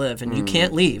don't want to live and you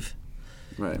can't leave,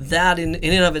 right? That in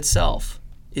and of itself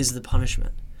is the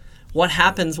punishment. What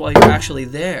happens while you're actually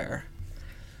there?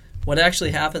 What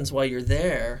actually happens while you're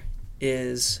there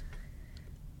is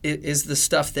the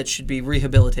stuff that should be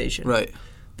rehabilitation. Right.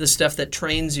 The stuff that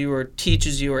trains you or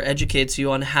teaches you or educates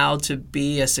you on how to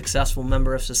be a successful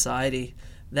member of society.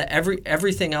 That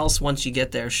everything else once you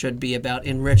get there should be about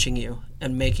enriching you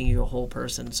and making you a whole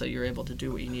person so you're able to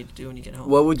do what you need to do when you get home.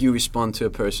 What would you respond to a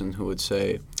person who would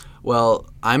say, well,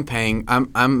 I'm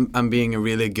being a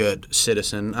really good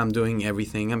citizen. I'm doing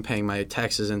everything. I'm paying my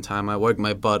taxes in time. I work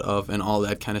my butt off and all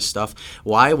that kind of stuff.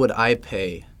 Why would I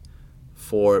pay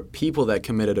for people that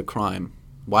committed a crime?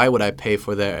 Why would I pay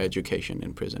for their education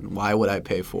in prison? Why would I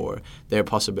pay for their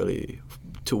possibility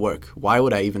to work? Why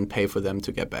would I even pay for them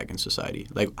to get back in society?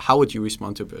 Like, how would you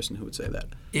respond to a person who would say that?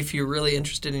 If you're really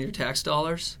interested in your tax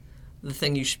dollars, the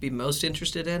thing you should be most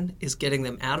interested in is getting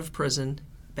them out of prison,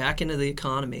 back into the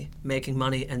economy, making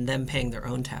money, and them paying their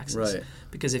own taxes. Right.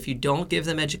 Because if you don't give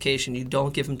them education, you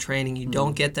don't give them training, you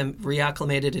don't get them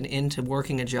reacclimated and into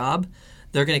working a job,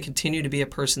 they're going to continue to be a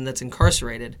person that's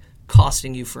incarcerated,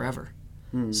 costing you forever.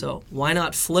 So why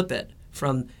not flip it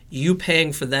from you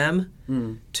paying for them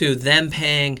to them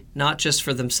paying not just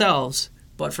for themselves,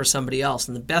 but for somebody else?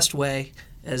 And the best way,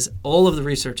 as all of the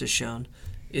research has shown,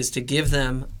 is to give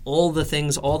them all the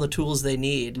things, all the tools they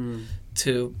need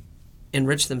to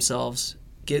enrich themselves,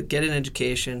 get an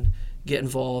education, get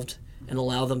involved, and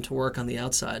allow them to work on the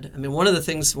outside. I mean, one of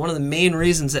the main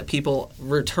reasons that people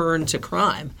return to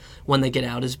crime when they get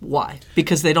out is why?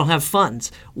 Because they don't have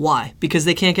funds. Why? Because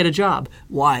they can't get a job.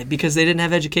 Why? Because they didn't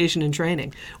have education and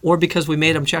training. Or because we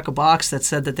made them check a box that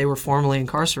said that they were formerly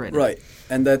incarcerated. Right.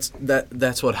 And that's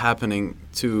what's happening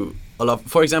to a lot.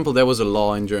 For example, there was a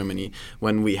law in Germany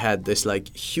when we had this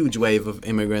like huge wave of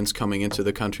immigrants coming into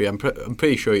the country. I'm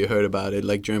pretty sure you heard about it.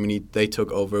 Like Germany, they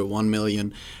took over 1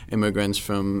 million immigrants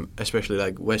from especially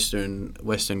like Western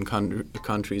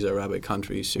countries, Arabic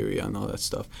countries, Syria, and all that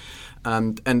stuff.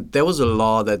 And there was a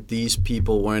law that these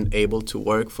people weren't able to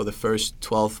work for the first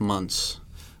 12 months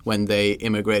when they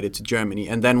immigrated to Germany.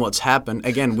 And then what's happened,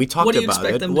 again, we talked about it. What do you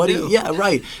expect them to do? Yeah,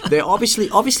 right. They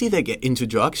obviously they get into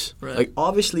drugs. Right. Like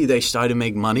obviously they start to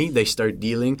make money, they start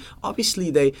dealing.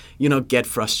 Obviously they, get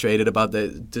frustrated about the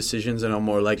decisions and are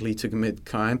more likely to commit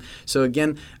crime. So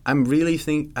again, I'm really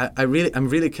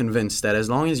convinced that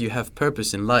as long as you have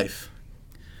purpose in life,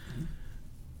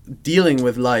 dealing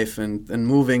with life and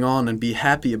moving on and be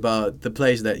happy about the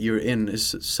place that you're in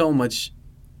is so much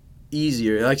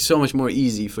easier, like so much more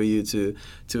easy for you to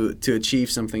achieve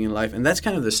something in life. And that's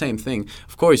kind of the same thing.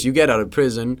 Of course, you get out of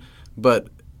prison, but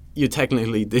you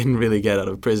technically didn't really get out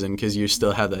of prison because you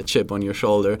still have that chip on your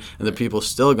shoulder and the people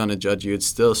still going to judge you. It's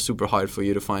still super hard for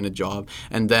you to find a job.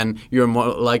 And then you're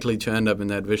more likely to end up in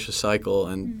that vicious cycle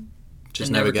and just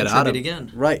never get out of it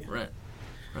again. Right.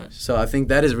 So I think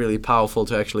that is really powerful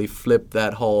to actually flip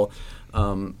that whole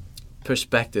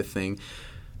perspective thing.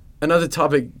 Another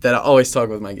topic that I always talk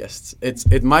with my guests,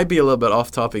 it might be a little bit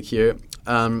off topic here.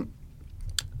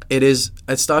 It is,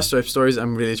 at Star Stripe Stories,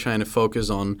 I'm really trying to focus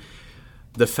on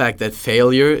the fact that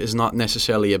failure is not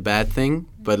necessarily a bad thing,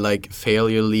 but like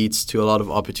failure leads to a lot of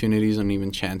opportunities and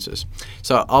even chances.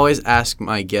 So I always ask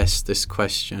my guests this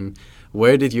question: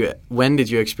 when did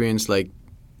you experience like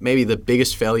maybe the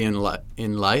biggest failure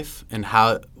in life, and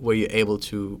how were you able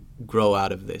to grow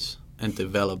out of this and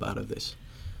develop out of this?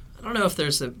 I don't know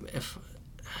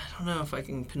if I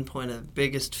can pinpoint a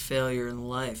biggest failure in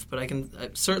life, but I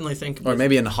certainly think... Or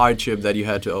maybe a hardship that you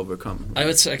had to overcome. I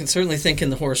can certainly think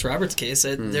in the Horace Roberts case,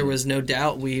 there was no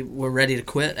doubt we were ready to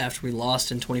quit after we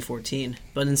lost in 2014.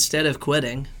 But instead of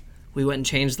quitting, we went and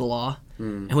changed the law,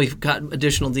 and we got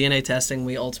additional DNA testing.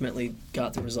 We ultimately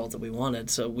got the result that we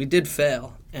wanted. So we did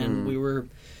fail, and we were...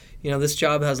 this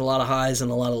job has a lot of highs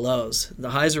and a lot of lows. The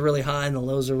highs are really high and the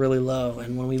lows are really low.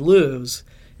 And when we lose...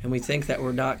 and we think that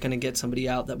we're not going to get somebody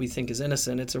out that we think is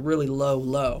innocent, it's a really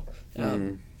low.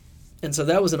 And so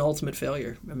that was an ultimate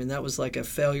failure. I mean, that was like a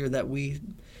failure that we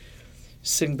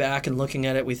sitting back and looking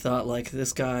at it, we thought, like,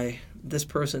 this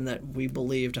person that we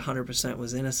believed 100%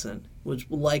 was innocent was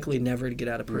likely never to get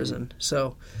out of prison.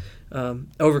 So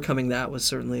overcoming that was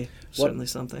certainly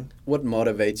something. What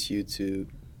motivates you to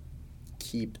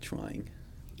keep trying?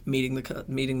 Meeting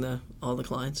all the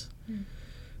clients,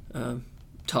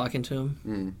 talking to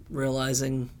them,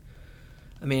 realizing.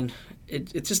 I mean,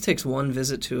 it just takes one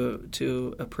visit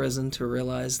to a prison to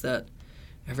realize that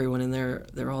everyone in there,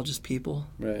 they're all just people,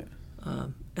 right?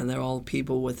 And they're all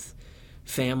people with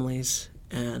families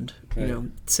and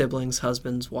siblings,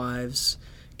 husbands, wives,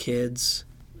 kids,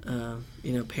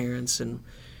 parents, and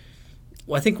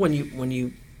I think when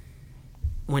you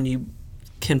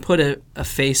can put a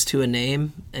face to a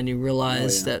name and you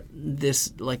realize that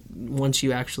this, like, once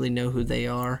you actually know who they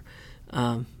are,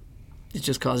 it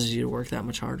just causes you to work that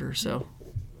much harder. So,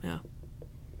 yeah.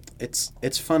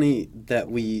 It's funny that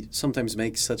we sometimes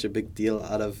make such a big deal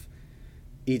out of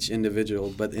each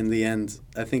individual, but in the end,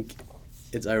 I think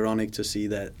it's ironic to see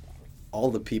that all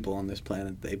the people on this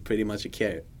planet, they pretty much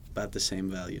care about the same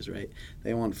values, right?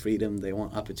 They want freedom, they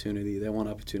want opportunity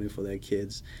for their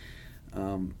kids.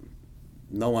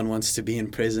 No one wants to be in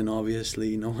prison,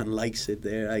 obviously. No one likes it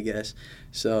there, I guess.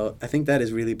 So I think that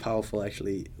is really powerful,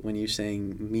 actually, when you're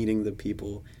saying meeting the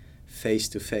people face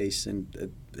to face.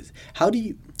 And how do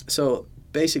you... So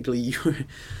basically,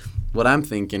 what I'm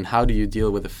thinking, how do you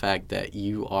deal with the fact that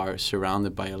you are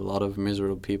surrounded by a lot of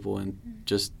miserable people and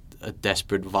just a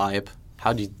desperate vibe?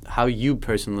 How you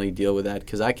personally deal with that?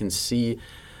 Because I can see,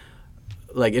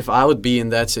 like, if I would be in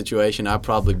that situation, I'd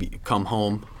probably come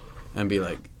home and be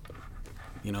like,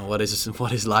 what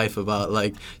is life about?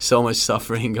 Like, so much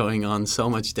suffering going on, so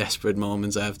much desperate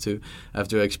moments I have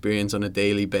to experience on a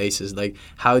daily basis. Like,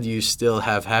 how do you still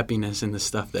have happiness in the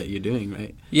stuff that you're doing,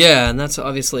 right? Yeah, and that's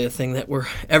obviously a thing that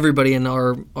everybody in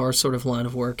our sort of line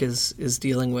of work is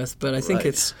dealing with. But I think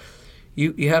it's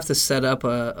you have to set up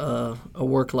a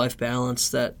work-life balance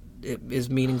that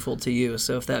is meaningful to you.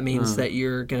 So if that means that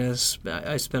you're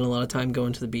I spend a lot of time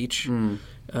going to the beach.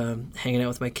 Hanging out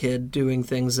with my kid, doing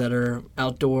things that are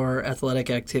outdoor athletic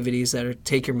activities that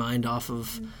take your mind off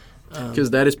of.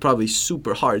 Because that is probably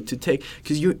super hard to take.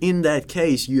 Because you're in that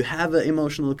case, you have an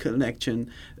emotional connection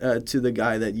to the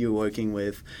guy that you're working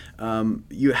with.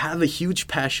 You have a huge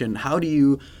passion. How do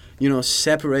you,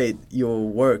 separate your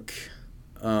work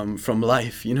from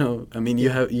life? I mean,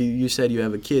 you said you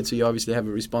have a kid, so you obviously have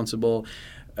a responsible.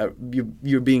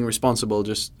 You're being responsible,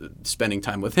 just spending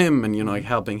time with him and like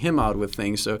helping him out with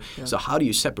things. So how do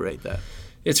you separate that?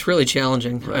 It's really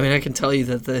challenging. Right. I mean, I can tell you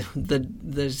that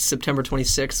the September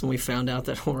 26th, when we found out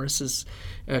that Horace's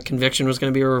conviction was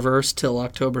going to be reversed, till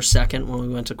October 2nd when we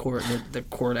went to court, the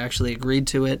court actually agreed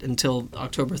to it, until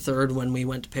October 3rd when we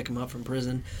went to pick him up from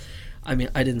prison. I mean,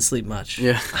 I didn't sleep much.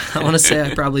 Yeah. I want to say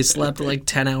I probably slept like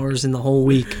 10 hours in the whole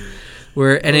week.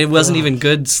 And it wasn't even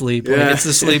good sleep. Like, it's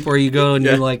the sleep where you go and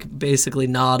you like basically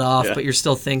nod off, but you're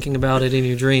still thinking about it in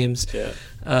your dreams.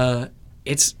 Yeah.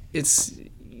 It's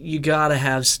you gotta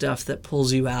have stuff that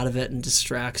pulls you out of it and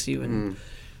distracts you, and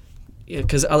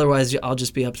because otherwise I'll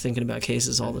just be up thinking about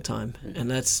cases all the time, and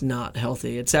that's not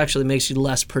healthy. It actually makes you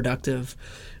less productive,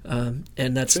 and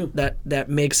that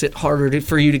makes it harder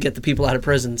for you to get the people out of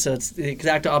prison. So it's the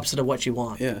exact opposite of what you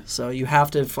want. Yeah. So you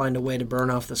have to find a way to burn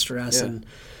off the stress and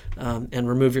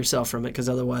remove yourself from it, because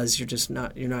otherwise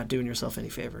you're not doing yourself any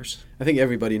favors. I think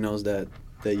everybody knows that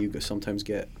you sometimes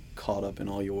get caught up in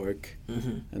all your work,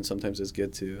 and sometimes it's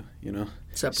good to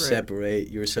separate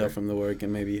yourself from the work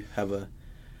and maybe have a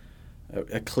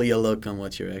clear look on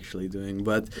what you're actually doing.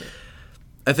 But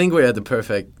I think we're at the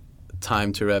perfect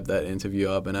time to wrap that interview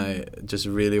up, and I just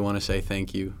really want to say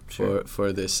thank you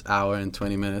for this hour and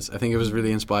 20 minutes. I think it was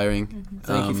really inspiring.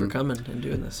 Thank you for coming and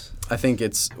doing this. I think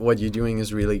what you're doing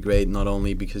is really great, not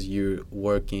only because you're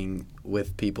working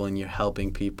with people and you're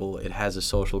helping people, it has a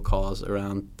social cause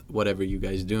around whatever you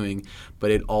guys doing,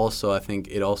 but I think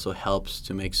it also helps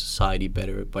to make society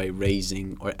better by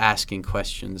raising or asking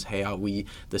questions. Hey,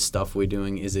 the stuff we're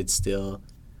doing, does it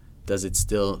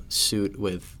still suit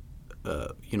with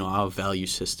our value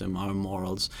system, our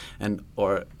morals,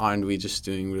 or aren't we just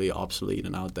doing really obsolete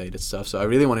and outdated stuff? So I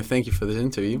really want to thank you for this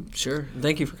interview. Sure.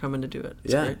 Thank you for coming to do it.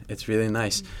 It's great. It's really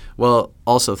nice. Well,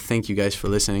 also thank you guys for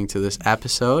listening to this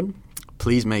episode.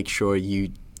 Please make sure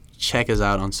you check us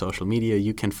out on social media.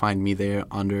 You can find me there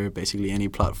under basically any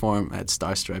platform at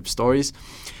Starstripe Stories.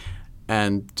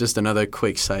 And just another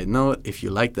quick side note, if you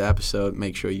like the episode,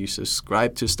 make sure you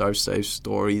subscribe to Starstripe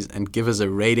Stories and give us a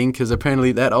rating, because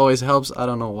apparently that always helps. I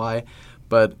don't know why.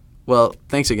 But, well,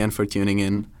 thanks again for tuning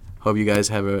in. Hope you guys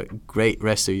have a great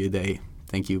rest of your day.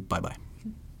 Thank you. Bye-bye.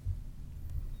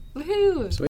 Woohoo! Sweet.